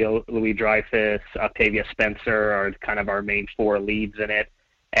 Julia Louis-Dreyfus, Octavia Spencer are kind of our main four leads in it.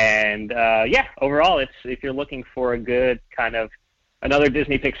 And yeah, overall, if you're looking for a good kind of another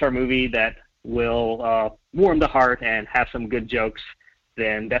Disney Pixar movie that will warm the heart and have some good jokes,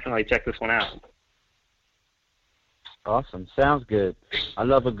 then definitely check this one out. Awesome. Sounds good. I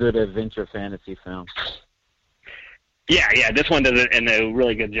love a good adventure fantasy film. Yeah, this one does it, and a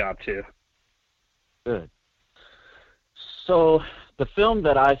really good job too. Good. So the film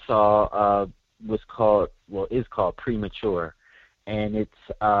that I saw is called Premature, and it's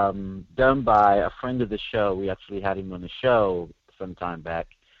done by a friend of the show. We actually had him on the show some time back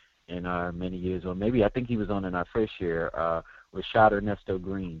in our many years, or maybe I think he was on in our first year, Rashad Ernesto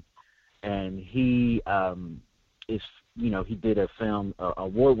Green. And he he did a film,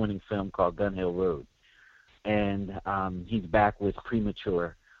 award-winning film called Gun Hill Road. And he's back with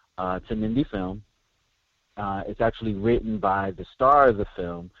Premature. It's an indie film. It's actually written by the star of the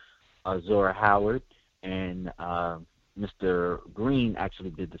film, Zora Howard, and Mr. Green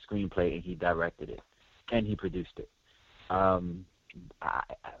actually did the screenplay, and he directed it, and he produced it. I'm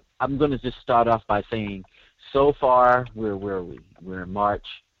going to just start off by saying, so far, where were we? We're in March.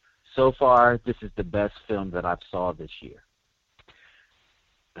 So far, this is the best film that I've saw this year.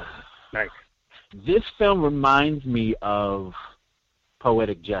 Nice. This film reminds me of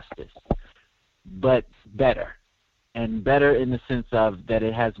Poetic Justice, but better. And better in the sense of that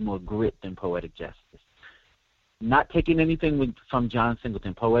it has more grit than Poetic Justice. Not taking anything from John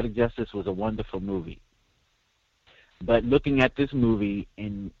Singleton. Poetic Justice was a wonderful movie. But looking at this movie,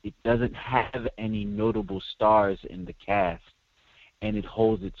 and it doesn't have any notable stars in the cast, and it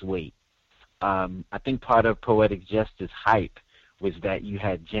holds its weight. I think part of Poetic Justice hype was that you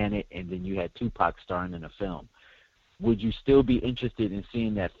had Janet and then you had Tupac starring in a film. Would you still be interested in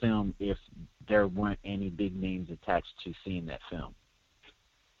seeing that film if there weren't any big names attached to seeing that film?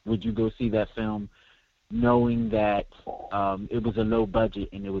 Would you go see that film knowing that it was a low budget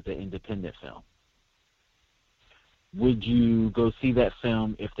and it was an independent film? Would you go see that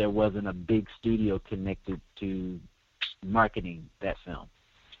film if there wasn't a big studio connected to marketing that film?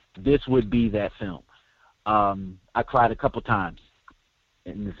 This would be that film. I cried a couple times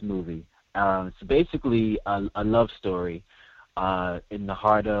in this movie. It's basically a love story in the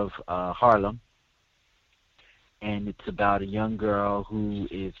heart of Harlem, and it's about a young girl who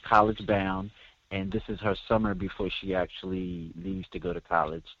is college-bound, and this is her summer before she actually leaves to go to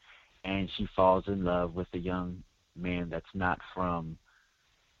college, and she falls in love with a young man that's not from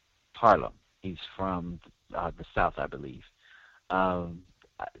Harlem. He's from the South, I believe. I'm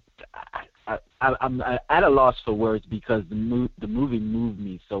at a loss for words because the movie moved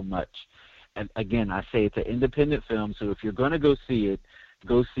me so much. And again, I say it's an independent film, so if you're going to go see it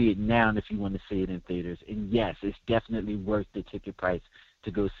now if you want to see it in theaters. And yes, it's definitely worth the ticket price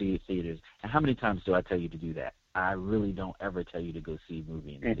to go see it in theaters. And how many times do I tell you to do that? I really don't ever tell you to go see a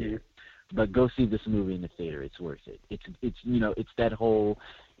movie in the theater. But go see this movie in the theater. It's worth it. It's that whole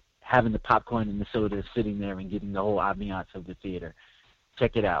having the popcorn and the soda sitting there and getting the whole ambiance of the theater.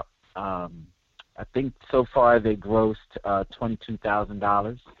 Check it out. I think so far they grossed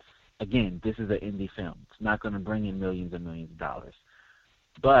 $22,000. Again, this is an indie film. It's not going to bring in millions and millions of dollars.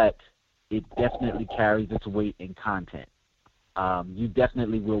 But it definitely carries its weight in content. You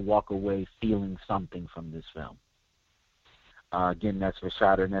definitely will walk away feeling something from this film. Again, that's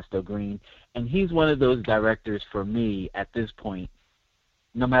Rashad Ernesto Green. And he's one of those directors for me at this point,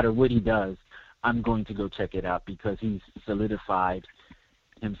 no matter what he does, I'm going to go check it out because he's solidified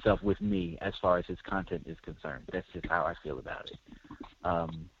himself with me as far as his content is concerned. That's just how I feel about it.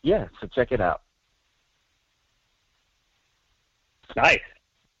 So check it out. Nice.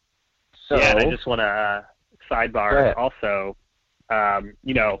 So, and I just want to sidebar also.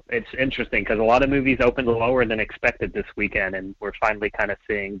 It's interesting because a lot of movies opened lower than expected this weekend, and we're finally kind of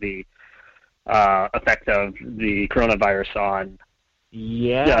seeing the effect of the coronavirus on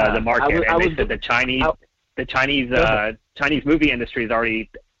the market. They said the Chinese movie industry has already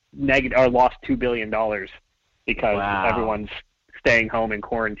lost $2 billion because everyone's staying home in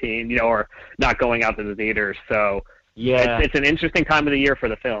quarantine, or not going out to the theaters. So it's an interesting time of the year for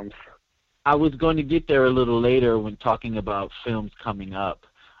the films. I was going to get there a little later when talking about films coming up,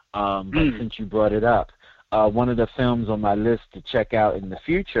 but since you brought it up, one of the films on my list to check out in the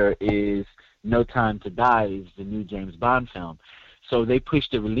future is No Time to Die, is the new James Bond film. So they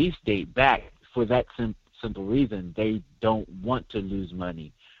pushed the release date back for that simple reason. They don't want to lose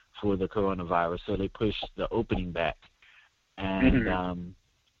money for the coronavirus, so they pushed the opening back. And,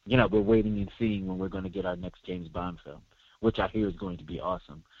 we're waiting and seeing when we're going to get our next James Bond film, which I hear is going to be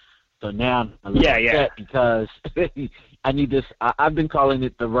awesome. So now I'm a little upset because I need this. I've been calling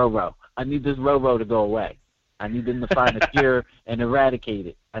it the Ro-Ro. I need this Ro-Ro to go away. I need them to find a cure and eradicate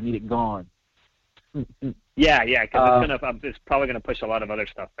it. I need it gone. Because it's probably going to push a lot of other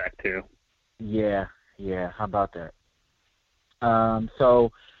stuff back too. Yeah. How about that?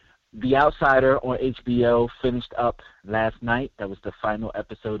 So The Outsider on HBO finished up last night. That was the final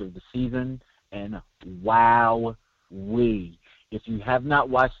episode of the season, and wow-wee. If you have not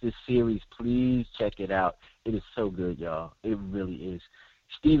watched this series, please check it out. It is so good, y'all. It really is.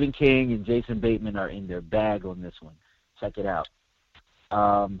 Stephen King and Jason Bateman are in their bag on this one. Check it out.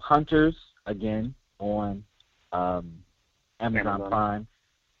 Hunters, again, on Amazon Prime.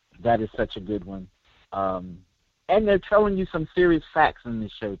 That is such a good one. And they're telling you some serious facts in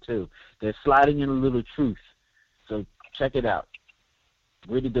this show, too. They're sliding in a little truth. So check it out.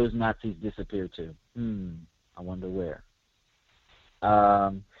 Where did those Nazis disappear to? I wonder where.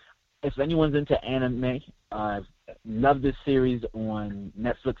 If anyone's into anime, I love this series on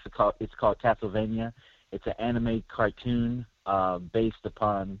Netflix. It's called Castlevania. It's an anime cartoon based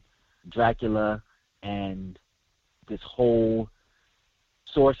upon Dracula and this whole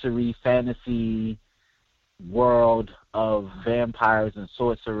sorcery, fantasy world of vampires and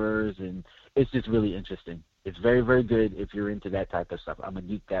sorcerers, and it's just really interesting. It's very, very good if you're into that type of stuff. I'm a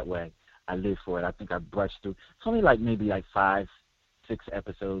geek that way. I live for it. I think I brushed through. It's only maybe 5-6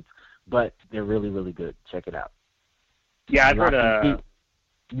 episodes, but they're really, really good. Check it out. Yeah, I've heard.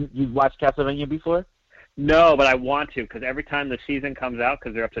 You've watched Castlevania before? No, but I want to, because every time the season comes out,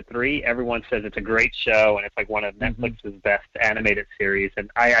 because they're up to 3, everyone says it's a great show and it's like one of Netflix's best animated series. And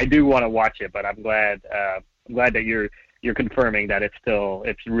I do want to watch it, but I'm glad that you're confirming that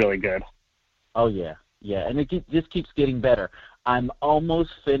it's really good. Oh yeah, and it just keeps getting better. I'm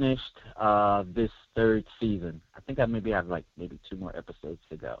almost finished this 3rd season. I think I maybe have maybe 2 more episodes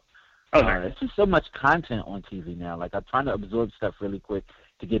to go. Oh, nice. It's just so much content on TV now. I'm trying to absorb stuff really quick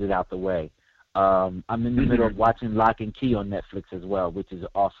to get it out the way. I'm in the middle of watching Lock and Key on Netflix as well, which is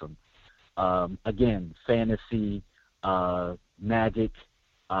awesome. Again, fantasy, magic,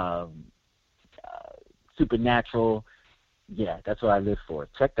 supernatural. Yeah, that's what I live for.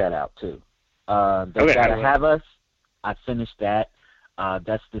 Check that out, too. They Gotta Have Us. I finished that.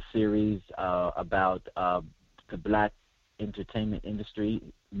 That's the series about the black entertainment industry,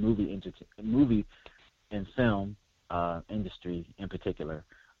 movie and film industry in particular.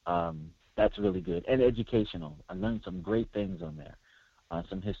 That's really good and educational. I learned some great things on there.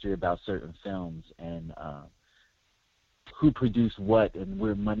 Some history about certain films and who produced what and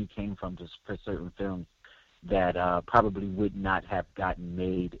where money came from for certain films that probably would not have gotten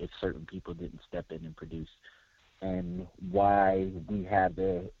made if certain people didn't step in and produce. And why we have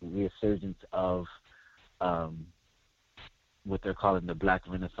the resurgence of what they're calling the Black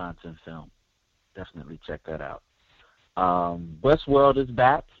Renaissance in film. Definitely check that out. Westworld is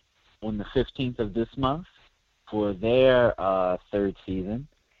back on the 15th of this month for their 3rd season,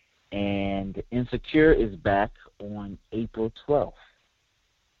 and Insecure is back on April 12th.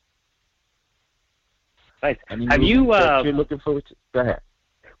 Nice. Have you? You're looking forward to? Go ahead.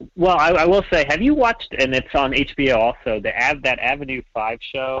 Well, I will say, have you watched? And it's on HBO also. That Avenue 5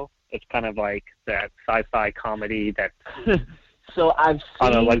 show. It's kind of like that sci-fi comedy that. So I've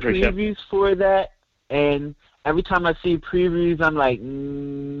seen previews for that, and every time I see previews, I'm like,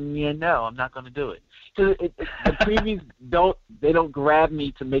 no, I'm not going to do it. Because the previews don't grab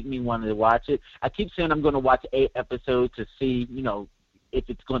me to make me want to watch it. I keep saying I'm going to watch 8 episodes to see, if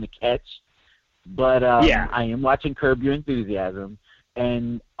it's going to catch. But I am watching Curb Your Enthusiasm.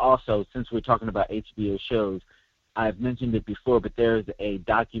 And also, since we're talking about HBO shows, I've mentioned it before, but there's a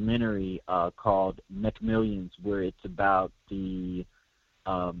documentary called McMillions where it's about the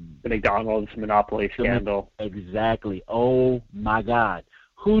McDonald's monopoly scandal. Exactly. Oh, my God.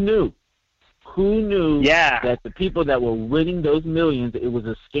 Who knew? That the people that were winning those millions, it was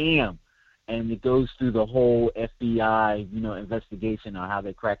a scam. And it goes through the whole FBI, investigation on how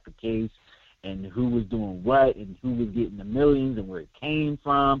they cracked the case and who was doing what and who was getting the millions and where it came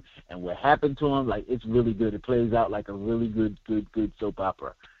from and what happened to them. It's really good. It plays out like a really good soap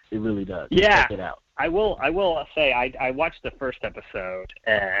opera. It really does. Yeah. Check it out. I will say I watched the first episode,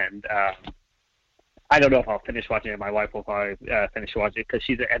 and I don't know if I'll finish watching it. My wife will probably finish watching it because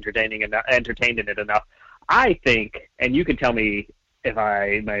she's entertained in it enough. I think, and you can tell me if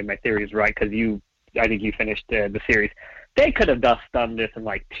my theory is right, because I think you finished the series. They could have done this in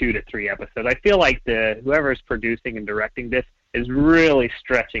 2 to 3 episodes. I feel like whoever's producing and directing this is really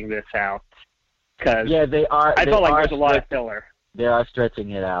stretching this out. They are. I felt like there's a lot of filler. They are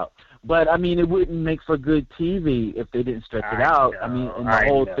stretching it out. But, it wouldn't make for good TV if they didn't stretch it out. And the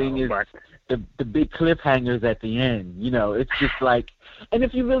whole thing is the big cliffhangers at the end. It's just and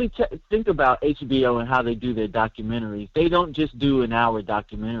if you really think about HBO and how they do their documentaries, they don't just do an hour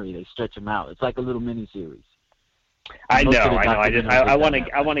documentary. They stretch them out. It's like a little miniseries. I know. I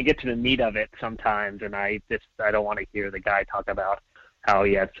want to get to the meat of it sometimes, and I don't want to hear the guy talk about how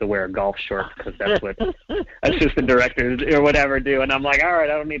he has to wear golf shorts because that's what assistant directors or whatever do. And I'm like, all right,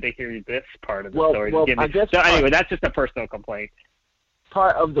 I don't need to hear this part of the story. Well, I guess anyway, that's just a personal complaint.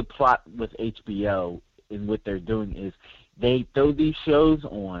 Part of the plot with HBO and what they're doing is they throw these shows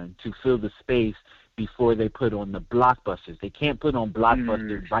on to fill the space before they put on the blockbusters. They can't put on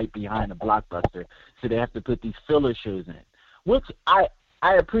blockbusters right behind a blockbuster, so they have to put these filler shows in, which I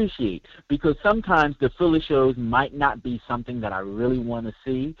appreciate, because sometimes the filler shows might not be something that I really want to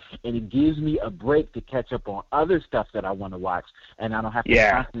see, and it gives me a break to catch up on other stuff that I want to watch, and I don't have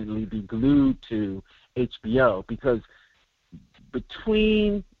to constantly be glued to HBO, because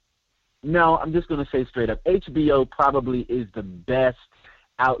I'm just going to say straight up, HBO probably is the best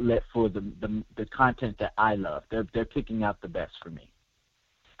outlet for the content that I love. They're kicking out the best for me.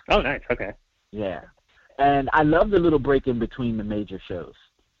 Oh, nice. Okay. Yeah. And I love the little break in between the major shows.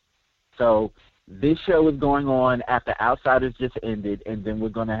 So this show is going on after Outsiders just ended, and then we're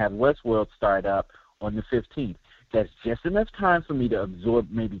going to have Westworld start up on the 15th. That's just enough time for me to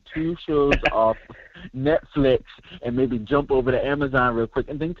absorb maybe 2 shows off Netflix and maybe jump over to Amazon real quick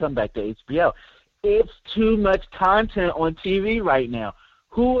and then come back to HBO. It's too much content on TV right now.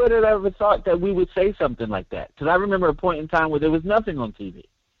 Who would have ever thought that we would say something like that? Because I remember a point in time where there was nothing on TV.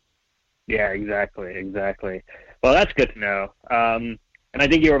 Yeah, exactly. Well, that's good to know. And I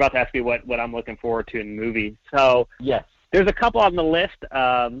think you were about to ask me what I'm looking forward to in movies. So yes, there's a couple on the list.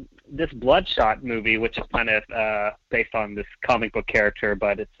 This Bloodshot movie, which is kind of based on this comic book character,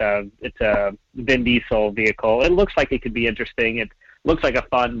 but it's a Vin Diesel vehicle. It looks like it could be interesting. It looks like a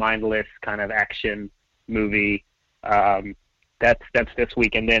fun, mindless kind of action movie. That's this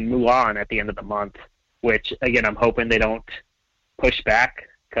week, and then Mulan at the end of the month, which again I'm hoping they don't push back,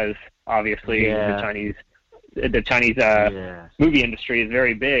 because obviously the Chinese movie industry is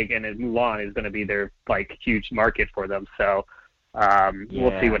very big, and Mulan is going to be their huge market for them. So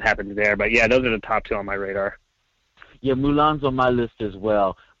we'll see what happens there. But yeah, those are the top 2 on my radar. Yeah, Mulan's on my list as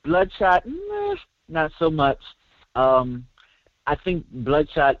well. Bloodshot, not so much. I think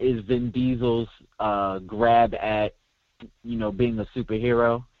Bloodshot is Vin Diesel's grab at being a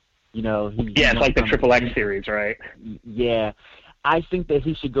superhero. It's like the Triple X series, right? Yeah. I think that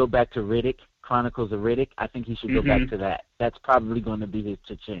he should go back to Riddick, Chronicles of Riddick. I think he should go back to that. That's probably going to be his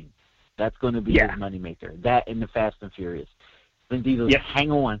cha-ching. That's going to be his moneymaker. That and the Fast and Furious. Vin Diesel,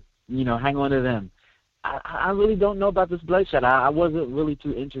 hang on. Hang on to them. I really don't know about this Bloodshot. I wasn't really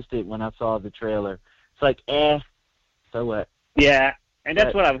too interested when I saw the trailer. It's like, so what? Yeah, and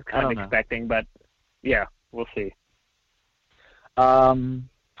that's what I was kind of expecting, but yeah, we'll see. The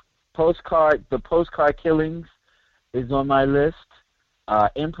Postcard Killings is on my list.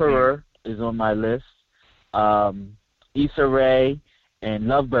 Emperor is on my list. Issa Rae and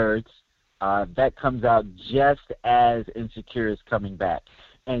Lovebirds, that comes out just as Insecure is coming back.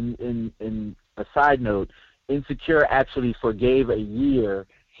 And in a side note, Insecure actually forgave a year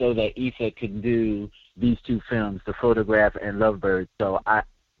so that Issa could do these 2 films, The Photograph and Lovebirds. So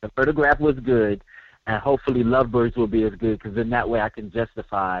The Photograph was good, and hopefully Lovebirds will be as good, because then that way I can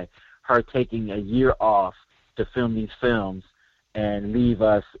justify her taking a year off to film these films and leave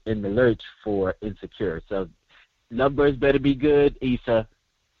us in the lurch for Insecure. So Lovebirds better be good, Issa.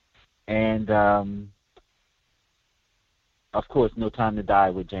 And, of course, No Time to Die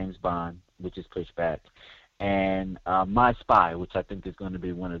with James Bond, which is pushed back. And My Spy, which I think is going to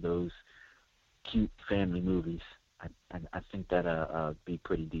be one of those cute family movies. I think that'll be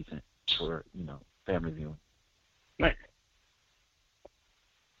pretty decent for, family viewing. Nice.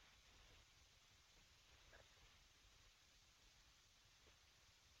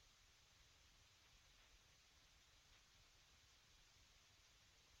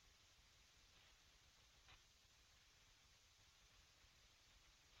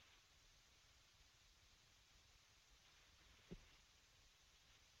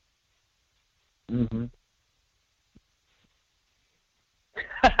 Mm-hmm.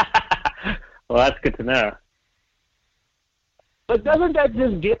 Well, that's good to know. But doesn't that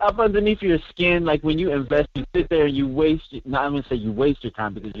just get up underneath your skin? Like when you invest, you sit there and you waste. Not I'm going to say you waste your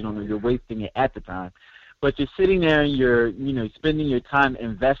time, because you don't know you're wasting it at the time. But you're sitting there and you're, spending your time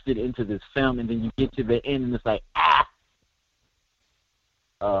invested into this film, and then you get to the end and it's like,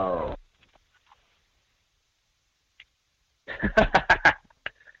 oh.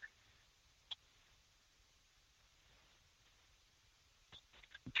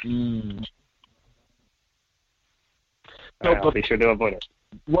 So, I'll be sure to avoid it.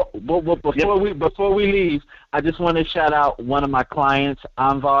 Before we leave, I just want to shout out one of my clients,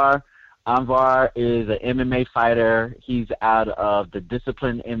 Anvar. Anvar is an MMA fighter. He's out of the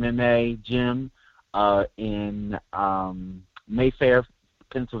Discipline MMA gym in Mayfair,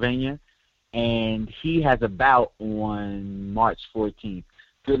 Pennsylvania, and he has a bout on March 14th.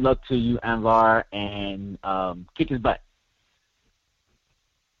 Good luck to you, Anvar, and kick his butt.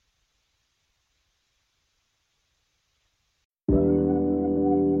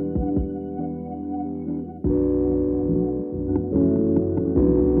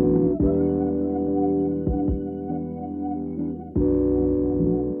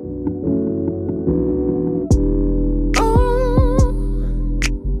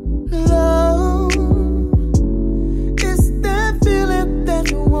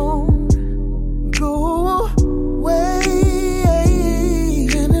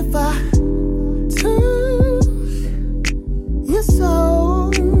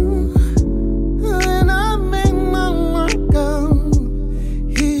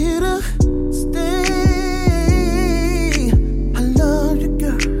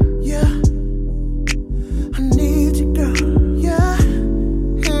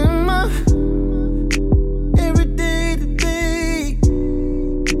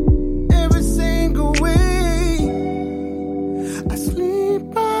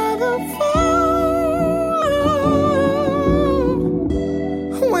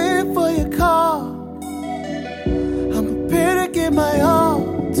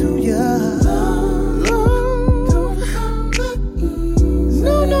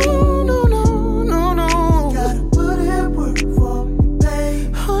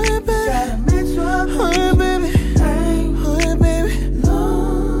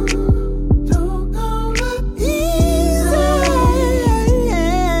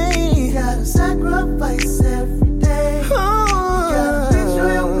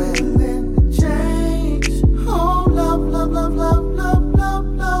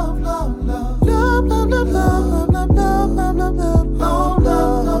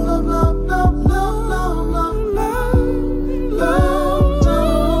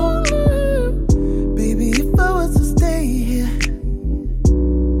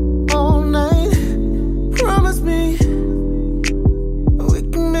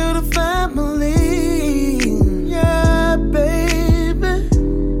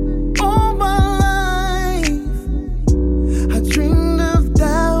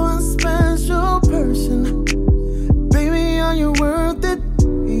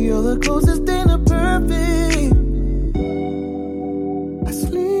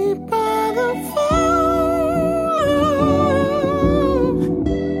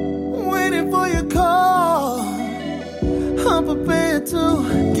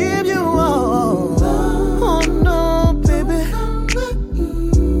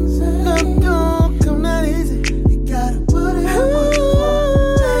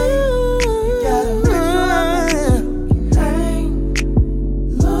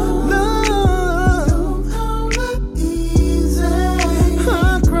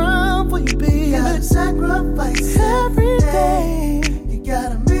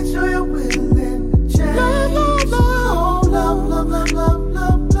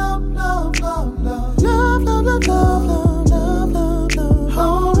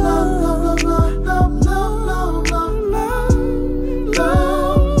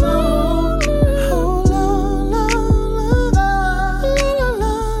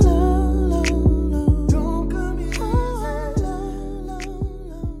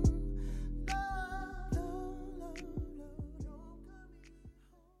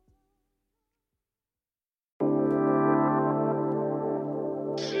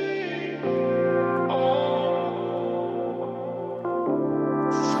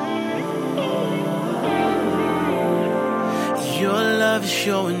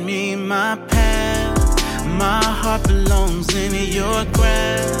 Showing me my path. My heart belongs in your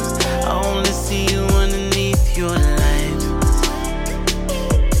grasp. I only see you underneath your light.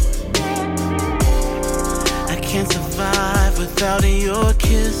 I can't survive without your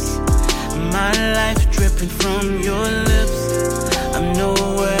kiss. My life dripping from your lips. I'm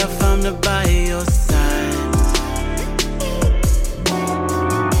nowhere if I'm not by your side.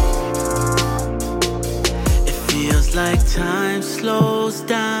 It feels like time slows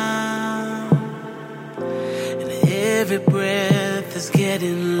down, and every breath is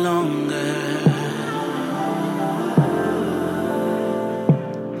getting longer.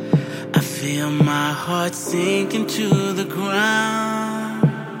 I feel my heart sinking to the ground,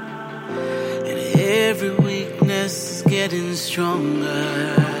 and every weakness is getting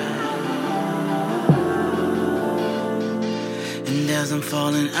stronger. And as I'm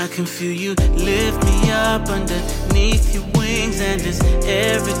falling, I can feel you lift me up underneath your wings. And it's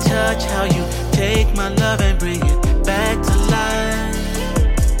every touch how you take my love and bring it back to life.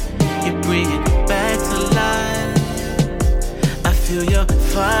 You bring it back to life. I feel your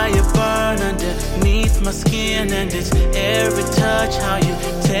beneath my skin, and it's every touch how you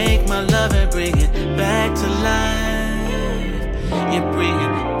take my love and bring it back to life. You bring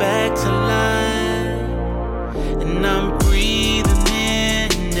it back to life, and I'm breathing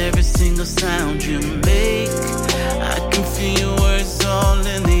in every single sound you make. I can feel your words all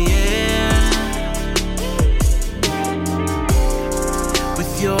in the air,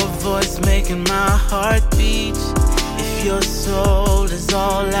 with your voice making my heart beat. If your soul is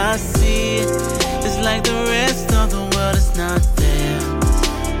all I see, it's like the rest of the world is not there.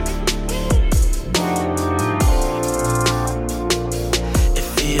 It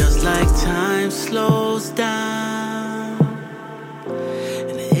feels like time slows down,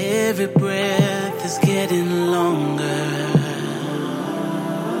 and every breath is getting longer.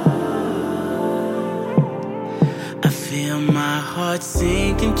 I feel my heart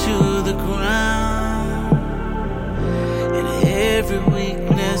sinking to the ground, and every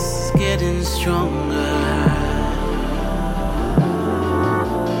weakness is getting stronger.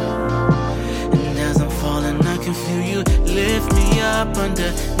 And as I'm falling, I can feel you lift me up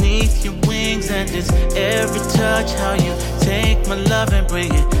underneath your wings, and it's every touch how you take my love and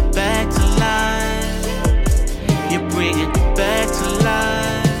bring it back to life. You bring it back to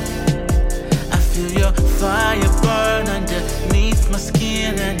life. I feel your fire burn underneath my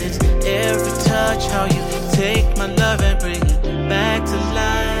skin, and it's every touch how you take my love and bring it back to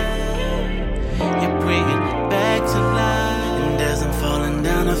life. You bring it back to life. And as I'm falling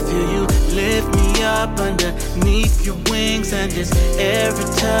down, I feel you lift me up underneath your wings, and it's every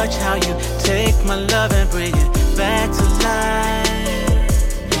touch how you take my love and bring it back to life.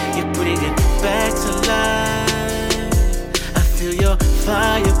 You bring it back to life. I feel your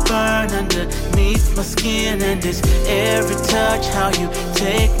fire burn underneath my skin, and it's every touch how you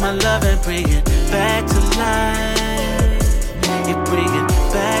take my love and bring it back to life. You bring it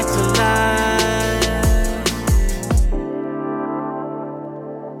back to life.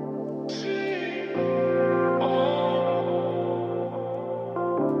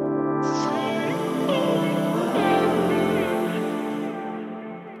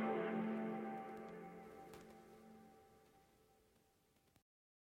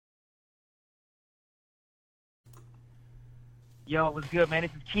 Yo, what's good, man?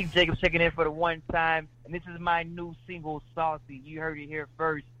 This is Keith Jacobs checking in for the one time, and this is my new single, Saucy. You heard it here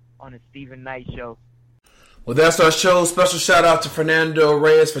first on the Stephen Knight Show. Well, that's our show. Special shout out to Fernando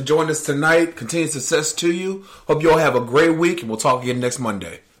Reyes for joining us tonight. Continued success to you. Hope you all have a great week, and we'll talk again next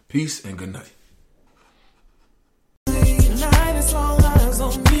Monday. Peace and good night. Tonight, as long as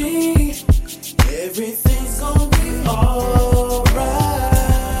on me, everything's gonna be alright.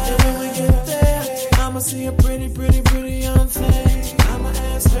 And when we get there, I'ma see a pretty young thing. I'ma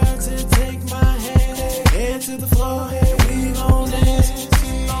ask her to take my hand, head to the floor, we gon' dance.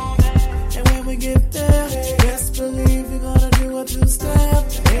 And when we get there, best believe we're gonna do a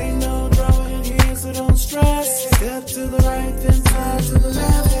two-step. Ain't no drama in here, so don't stress. Step to the right, then side to the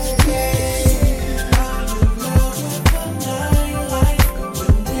left.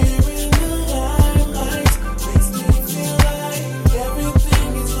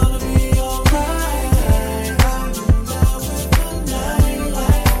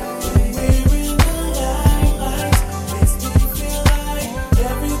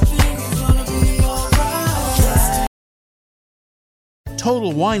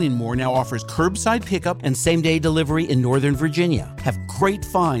 Total Wine & More now offers curbside pickup and same-day delivery in Northern Virginia. Have great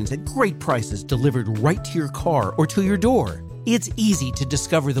finds at great prices delivered right to your car or to your door. It's easy to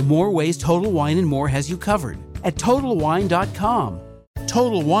discover the more ways Total Wine & More has you covered at TotalWine.com.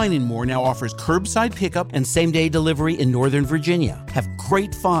 Total Wine & More now offers curbside pickup and same-day delivery in Northern Virginia. Have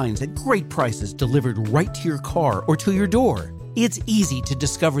great finds at great prices delivered right to your car or to your door. It's easy to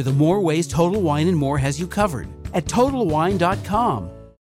discover the more ways Total Wine & More has you covered at TotalWine.com.